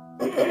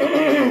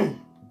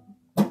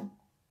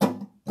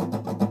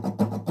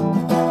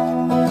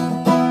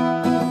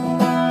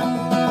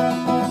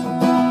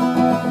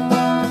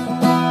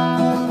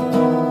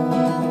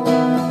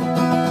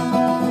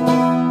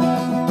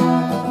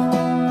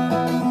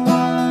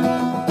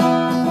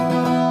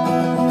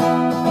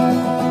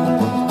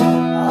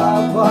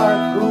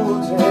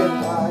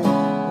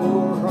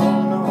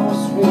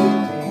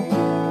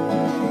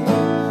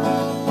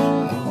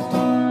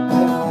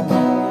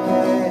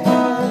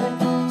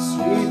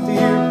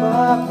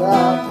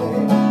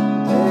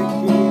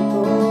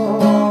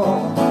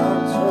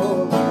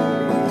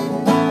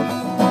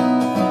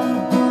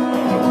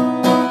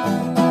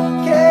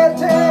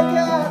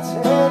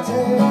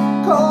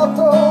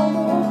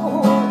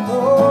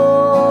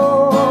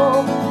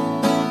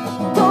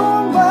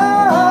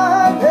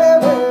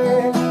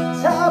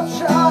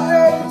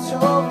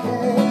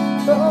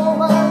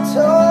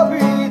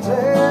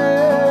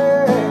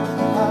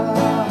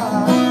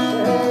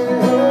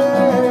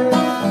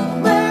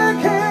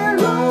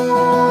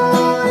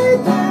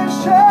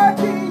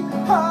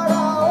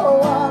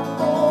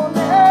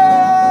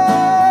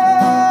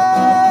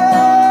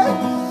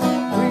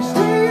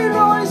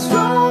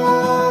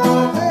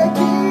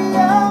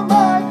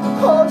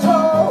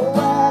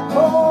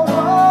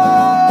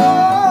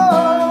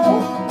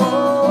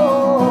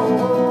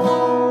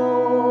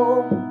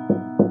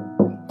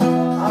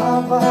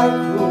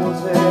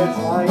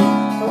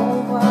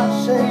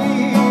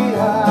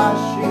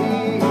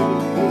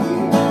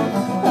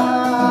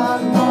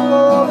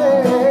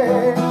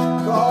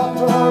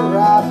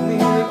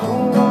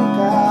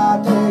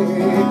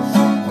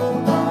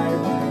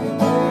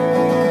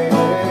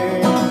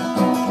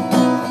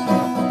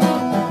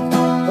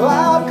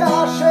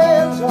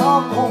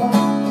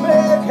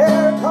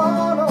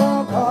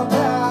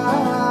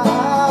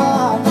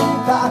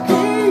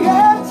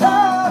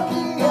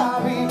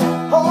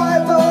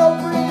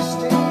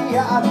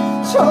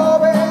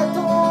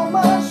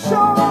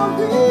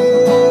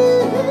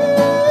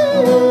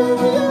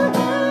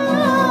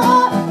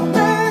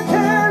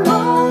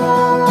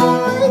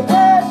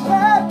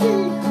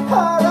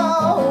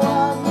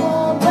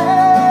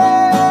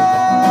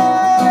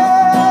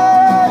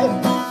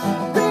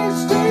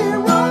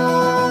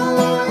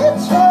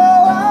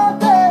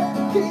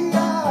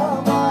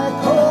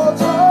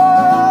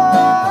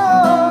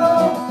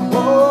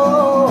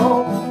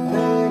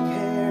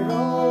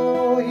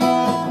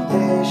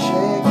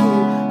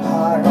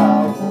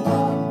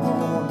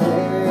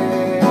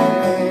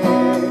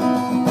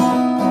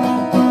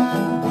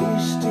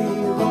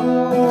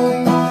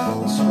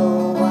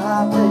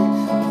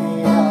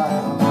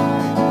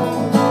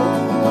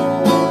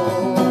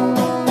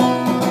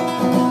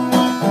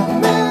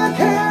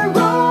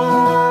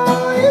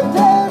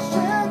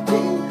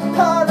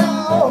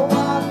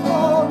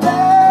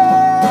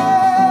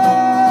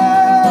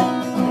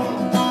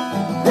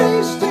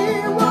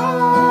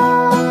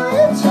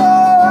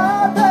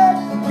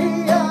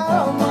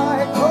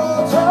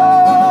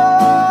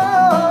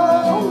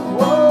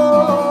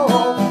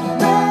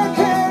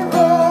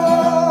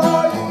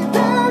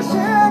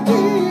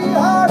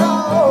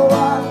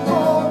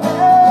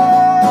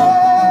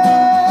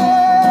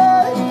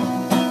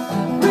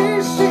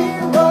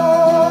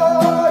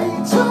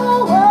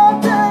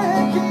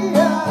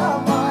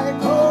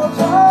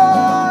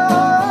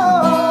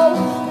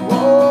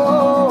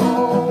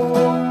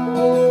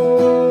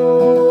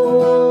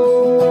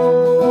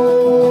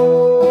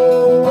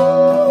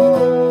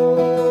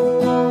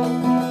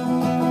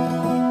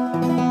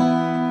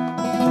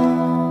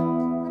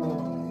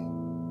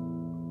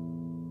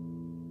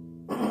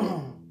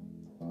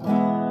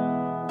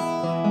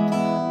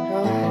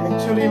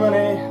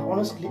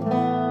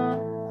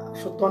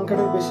 সত্য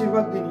আনকাটের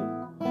বেশিরভাগ দিনই,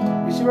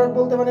 বেশিরভাগ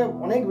বলতে মানে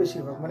অনেক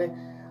বেশিরভাগ, মানে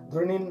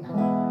ধরে নিন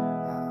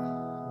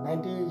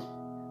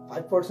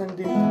 95%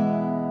 দিনই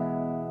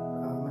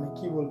মানে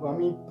কি বলবো,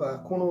 আমি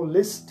কোনো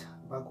লিস্ট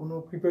বা কোনো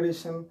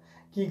প্রিপারেশন,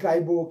 কি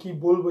গাইবো কি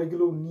বলবো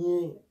এগুলো নিয়ে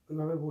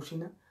ওইভাবে বসি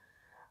না।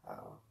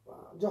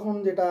 যখন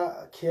যেটা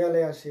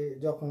খেয়ালে আসে,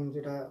 যখন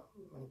যেটা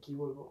মানে কি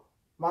বলবো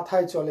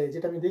মাথায় চলে,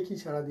 যেটা আমি দেখি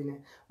সারাদিনে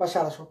বা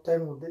সারা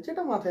সপ্তাহের মধ্যে,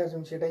 যেটা মাথায় আসে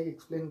আমি সেটাই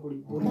এক্সপ্লেন করি,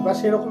 বলি, বা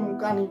সেরকম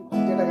গানই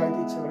যেটা গাইতে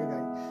ইচ্ছে করে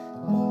গাই।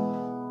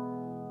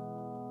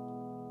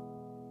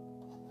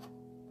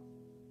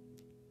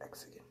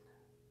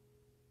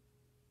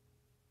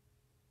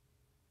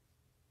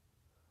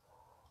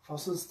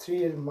 ফসলস 3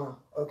 এর মা।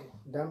 ওকে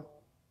ডান।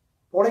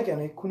 পরে কেন,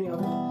 এক্ষুনি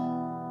হবে।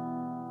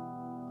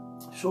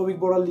 সৌভিক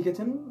বড়াল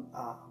লিখেছেন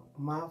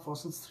মা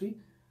ফসলস 3,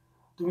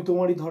 তুমি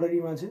তোমারই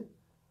ধরেরই মাঝে।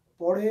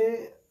 পরে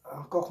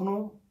কখনো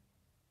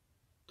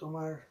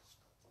তোমার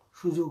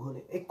সুযোগ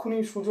হলে, এক্ষুনি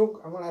সুযোগ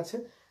আমার আছে,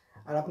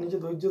 আর আপনি যে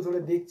ধৈর্য ধরে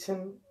দেখছেন,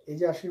 এই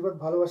যে আশীর্বাদ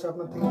ভালোবাসা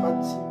আপনার থেকে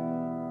পাচ্ছি,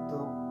 তো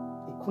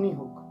এক্ষুনি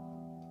হোক।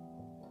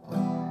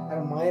 আর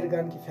মায়ের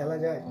গান কি ফেলা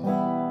যায়?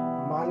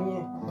 মা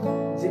নিয়ে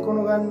যে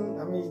কোনো গান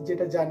আমি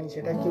যেটা জানি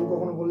সেটা কেউ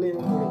কখনো বললেই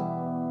আমি করি।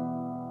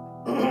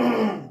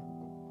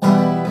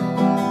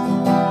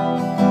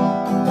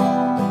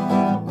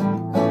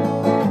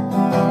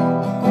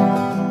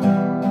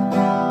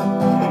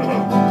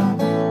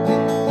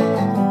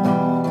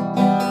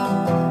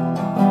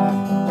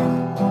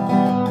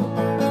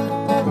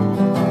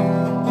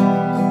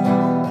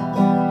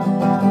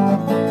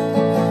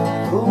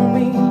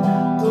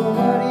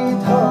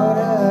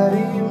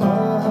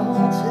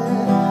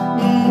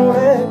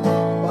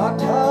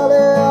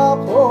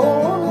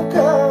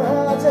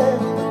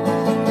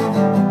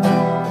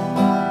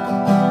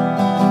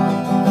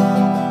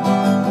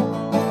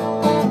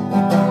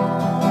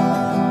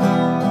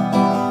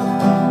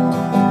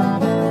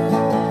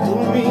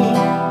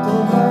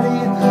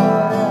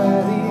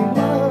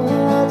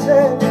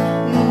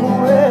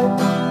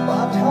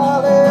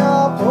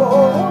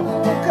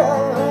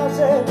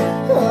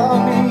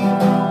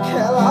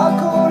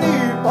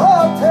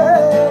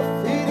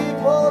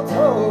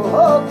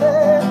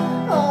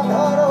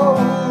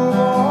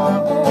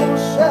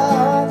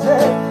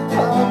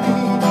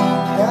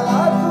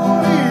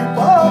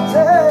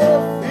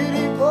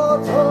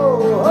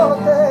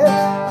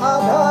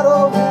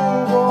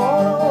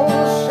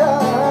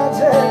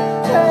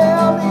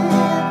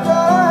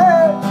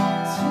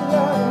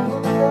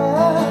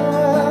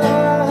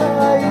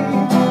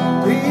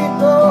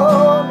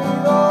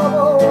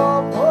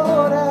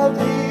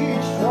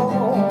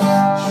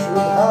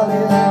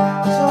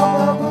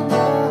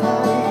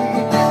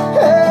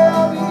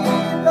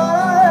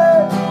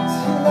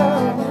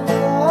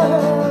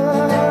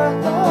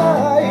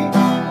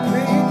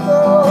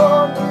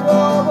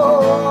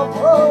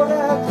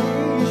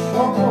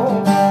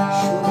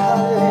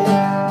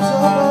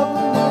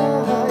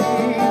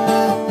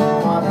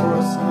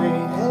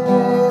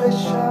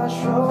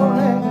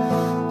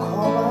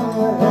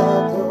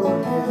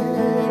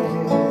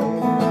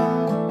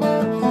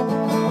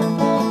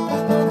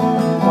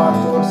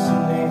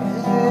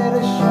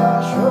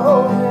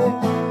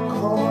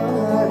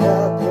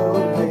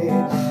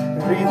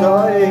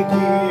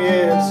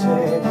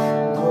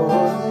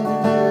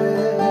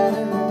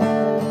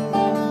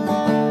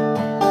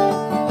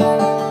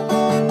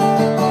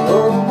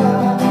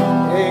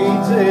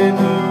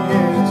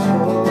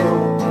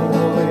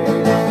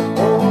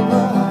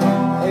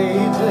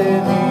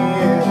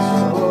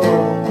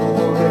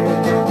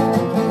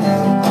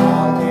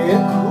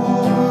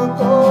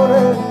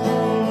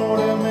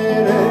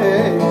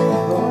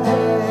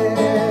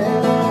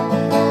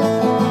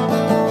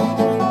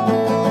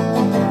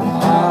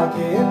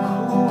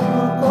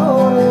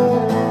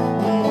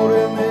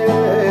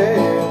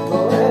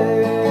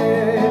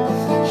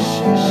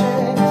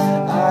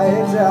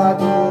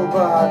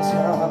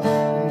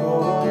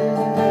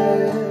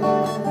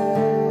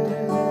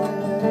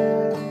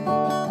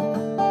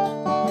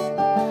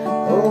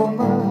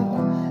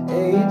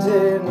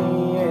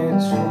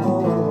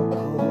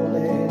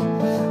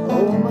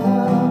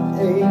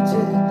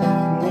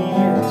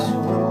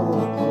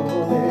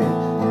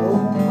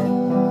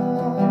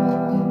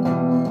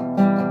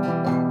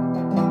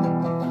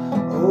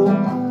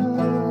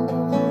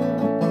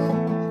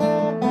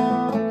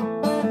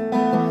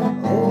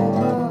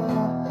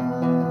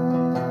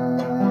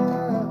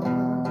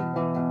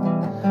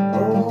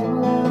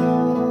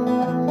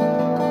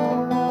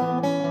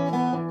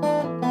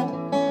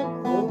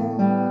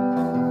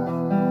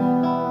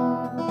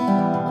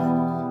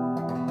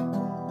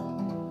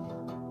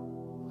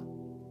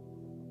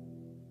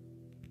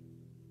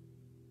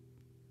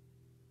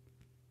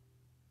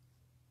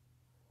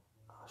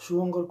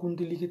 শুভঙ্কর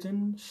কুন্তি লিখেছেন,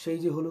 সেই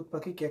যে হলুদ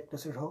পাখি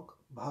ক্যাকটাসের হক।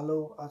 ভালো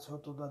আছো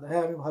তো দাদা?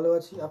 হ্যাঁ, আমি ভালো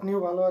আছি, আপনিও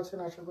ভালো আছেন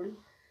আশা করি।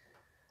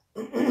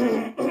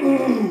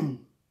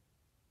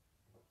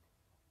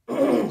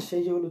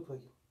 সেই যে হলুদ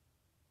পাখি,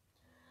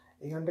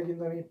 এই গানটা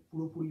কিন্তু আমি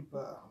পুরোপুরি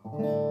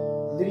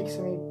লিরিক্স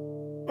আমি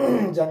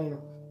জানি না।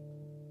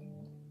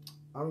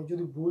 আমি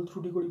যদি ভুল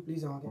ত্রুটি করি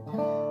প্লিজ আমাকে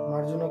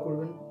মার্জনা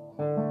করবেন।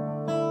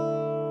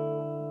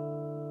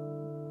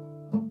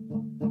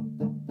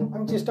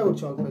 আমি চেষ্টা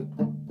করছি অল্প একটু।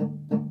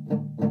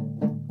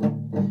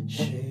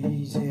 সেই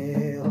যে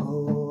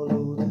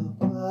হলুদ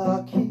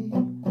পাখি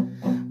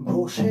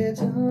বসে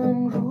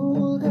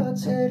জামরুল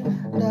গাছের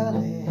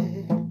ডালে,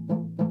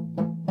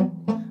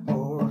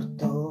 ওর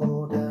তো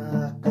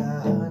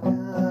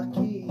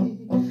ডাকাডাকি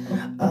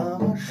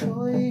আমার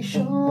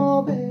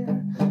শৈশবের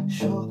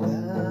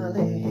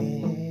সকালে।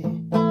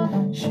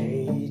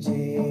 সেই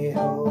যে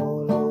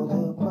হলুদ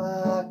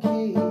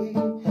পাখি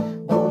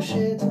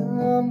বসে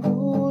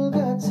জামরুল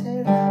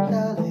গাছের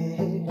ডালে,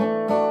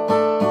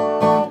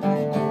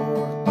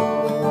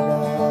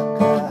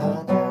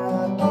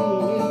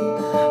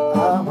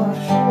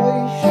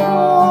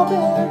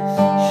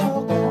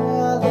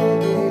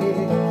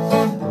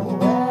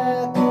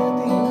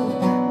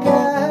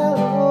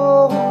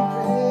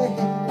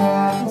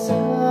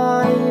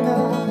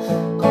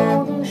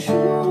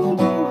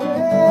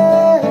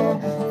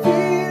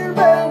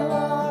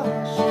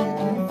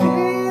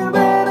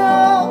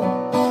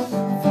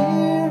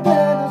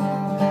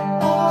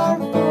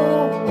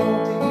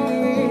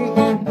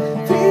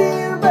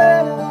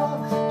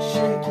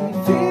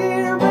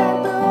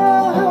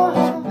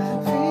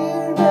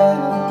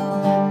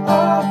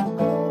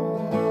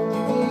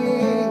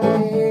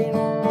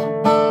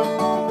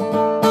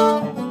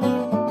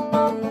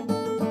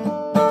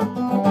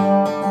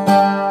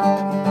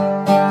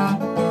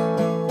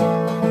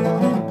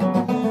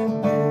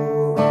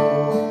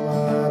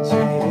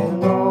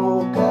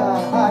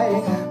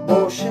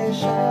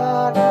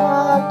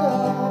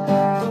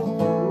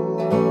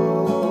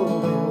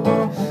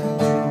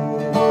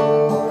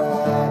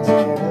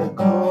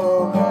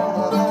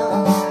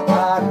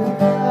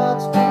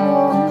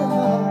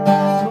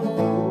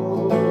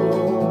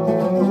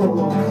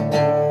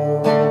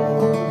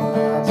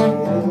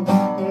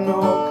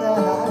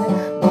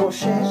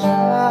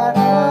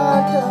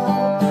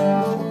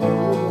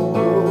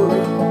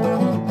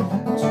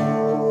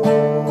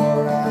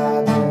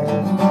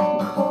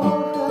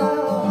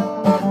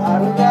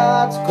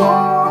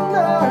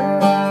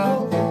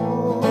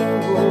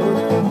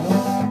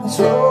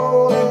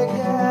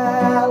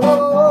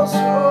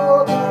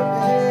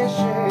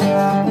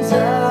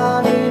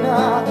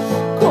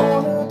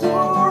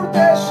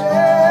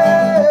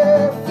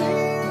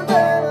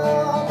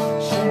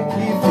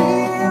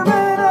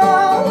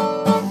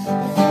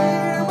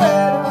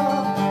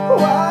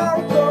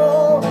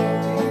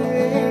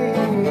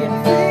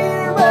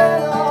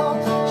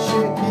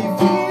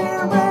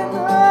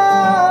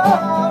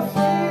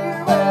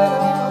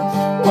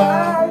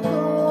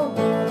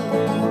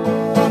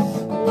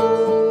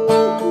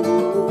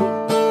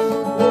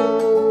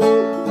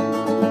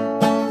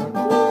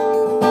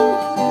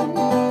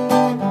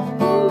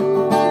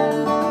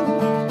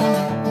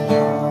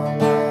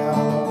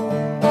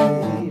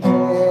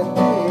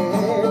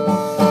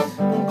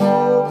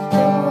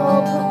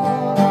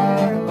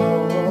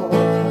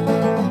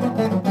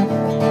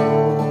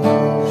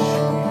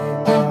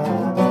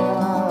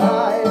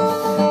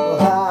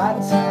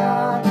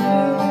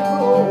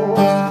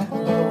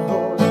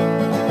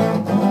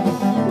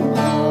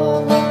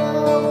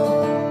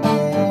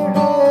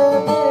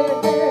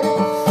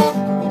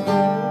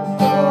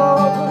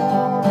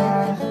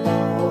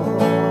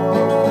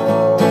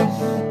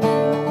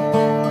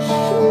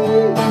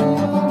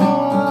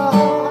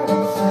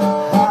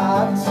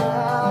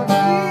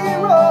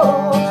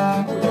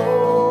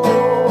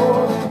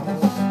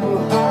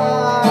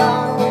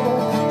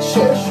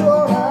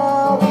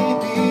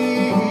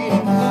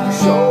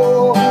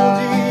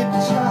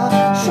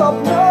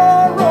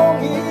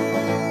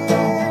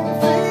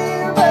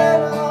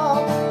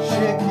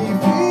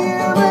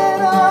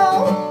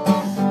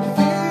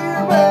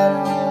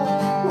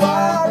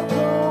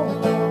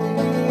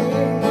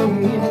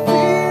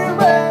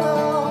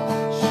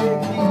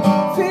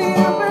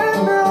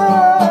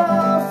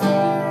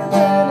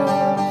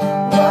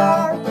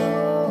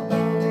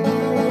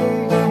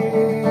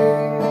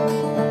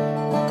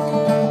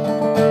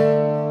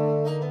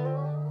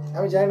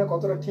 না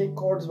কতটা ঠিক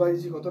কর্ডস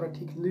বাজিয়েছি, কতটা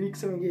ঠিক লিরিক্স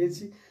আমি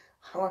গেয়েছি।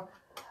 আমার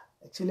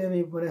অ্যাকচুয়ালি আমি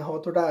মানে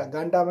অতটা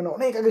গানটা মানে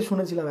অনেক আগে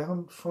শুনেছিলাম, এখন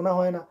শোনা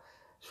হয় না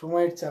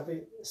সময়ের চাপে।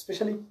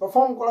 স্পেশালি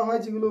পারফর্ম করা হয়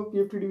যেগুলো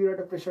পিএফটিডিবির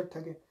একটা প্রেশার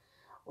থাকে,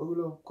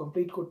 ওগুলো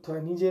কমপ্লিট করতে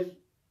হয়। নিজের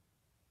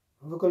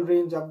ভোকাল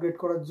রেঞ্জ আপগ্রেড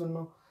করার জন্য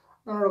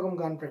নানা রকম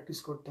গান প্র্যাকটিস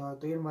করতে হয়।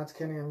 তো এর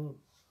মাঝখানে আমি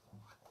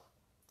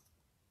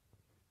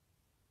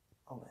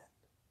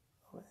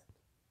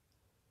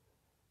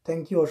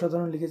থ্যাংক ইউ,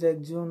 অসাধারণ লিখেছে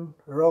একজন,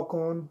 রক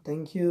অন,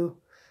 থ্যাংক ইউ,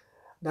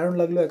 দারুণ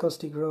লাগলো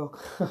অ্যাকস্টিক রক।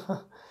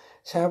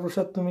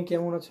 শ্যামাপ্রসাদ তুমি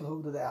কেমন আছো? হোক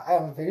দাদা, আই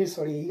এম ভেরি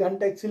সরি, এই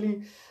গানটা অ্যাকচুয়ালি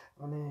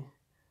মানে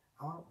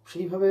আমার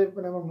সেইভাবে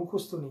মানে আমার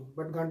মুখস্থ নেই,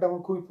 বাট গানটা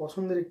আমার খুবই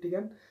পছন্দের একটি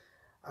গান।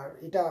 আর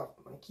এটা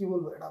মানে কী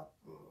বলবো, এটা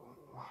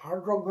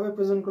হার্ড রকভাবে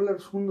প্রেজেন্ট করলে আর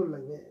সুন্দর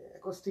লাগবে,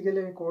 অ্যাকস্টিক্যালি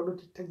আমি কর্ডও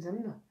ঠিকঠাক জানি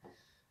না।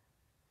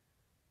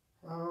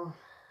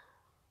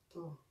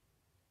 তো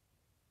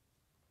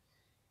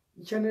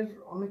ঈশানের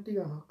অনেকটি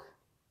গান হোক।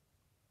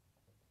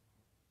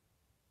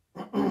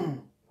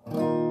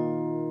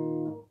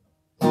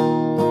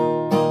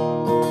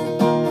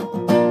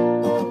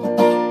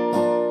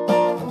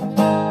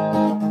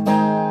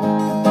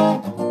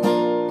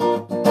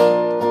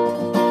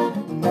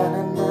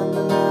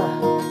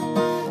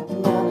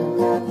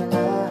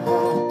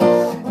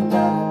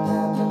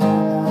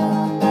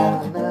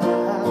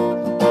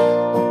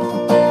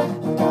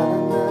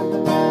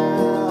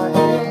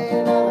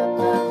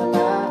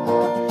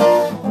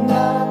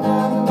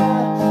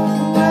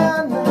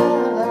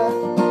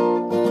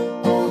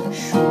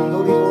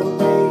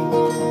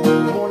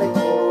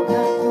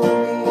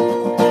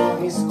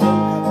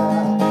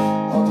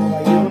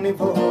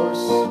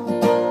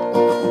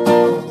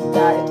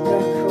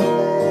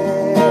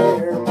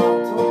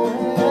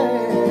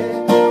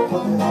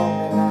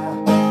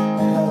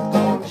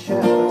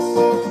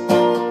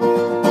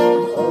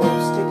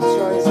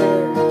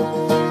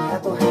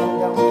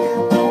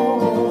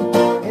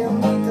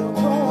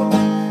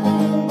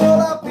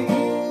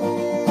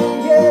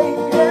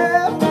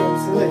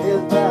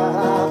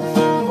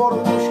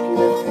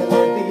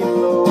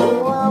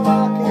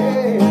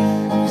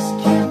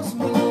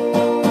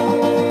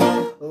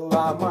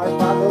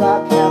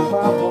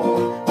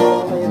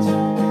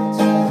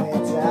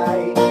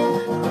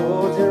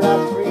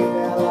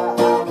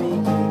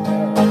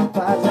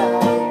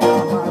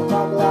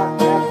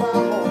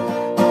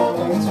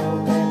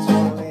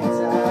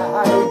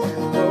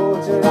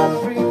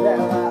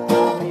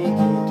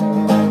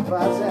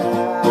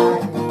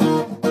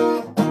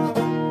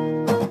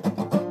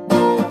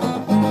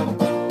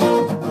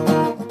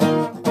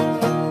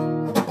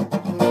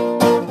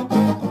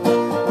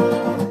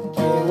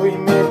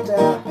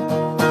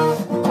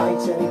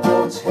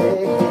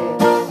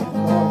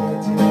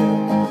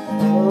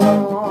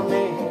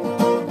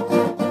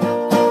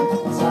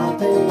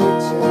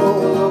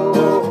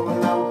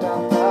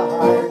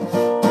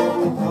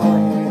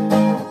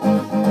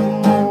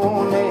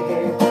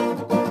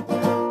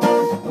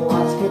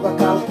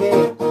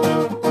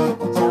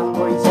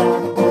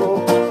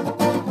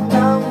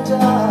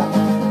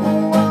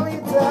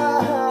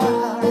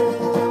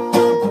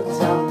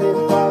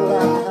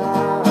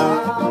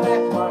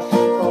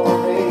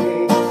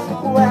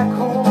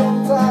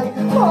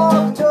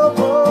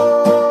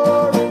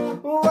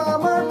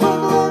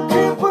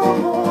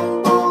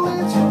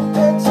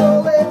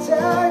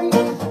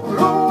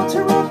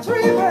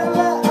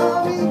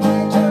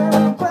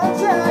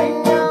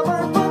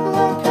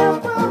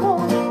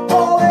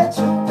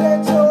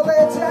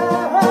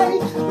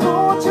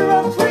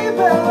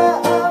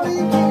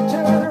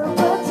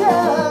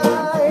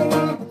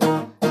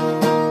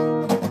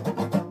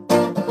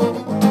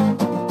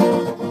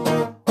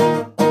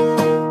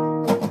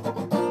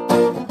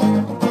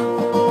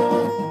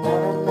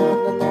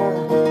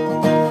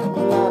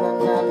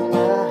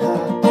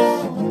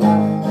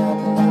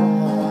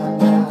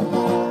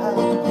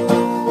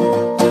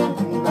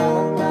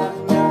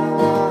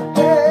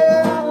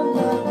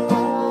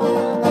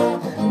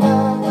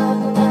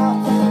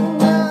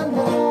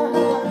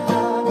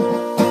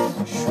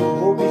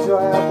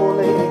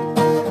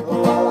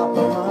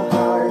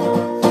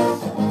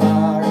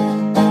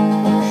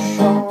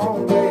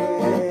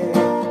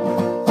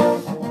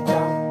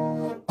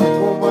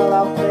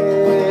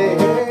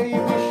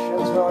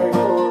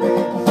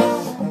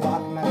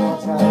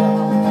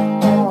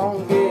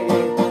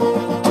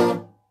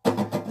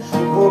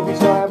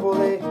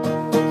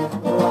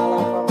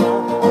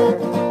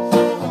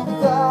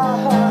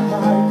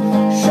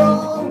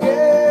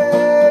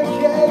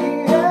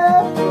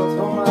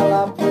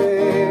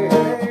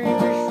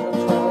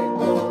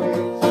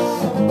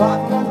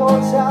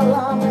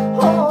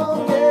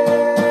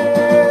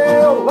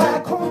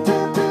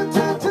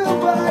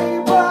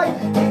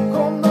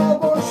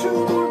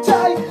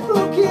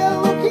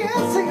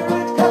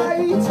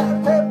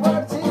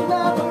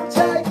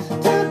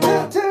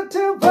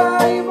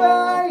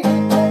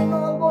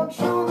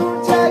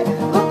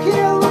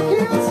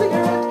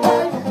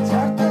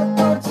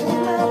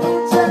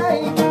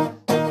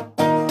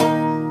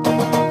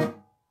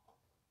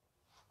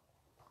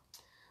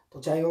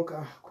 যাই হোক,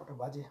 কটা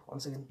বাজে ওয়ান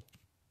সেকেন্ড।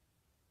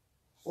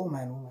 ও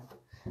ম্যান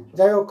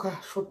যাই হোক,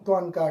 সত্য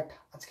আনকাট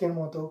আজকের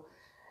মতো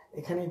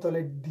এখানেই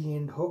তাহলে দি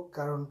এন্ড হোক,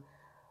 কারণ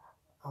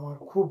আমার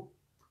খুব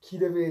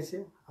খিদে পেয়েছে,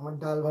 আমার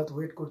ডাল ভাত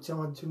ওয়েট করছে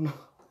আমার জন্য।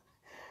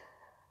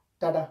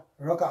 Tata,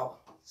 রকাও,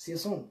 C you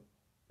soon.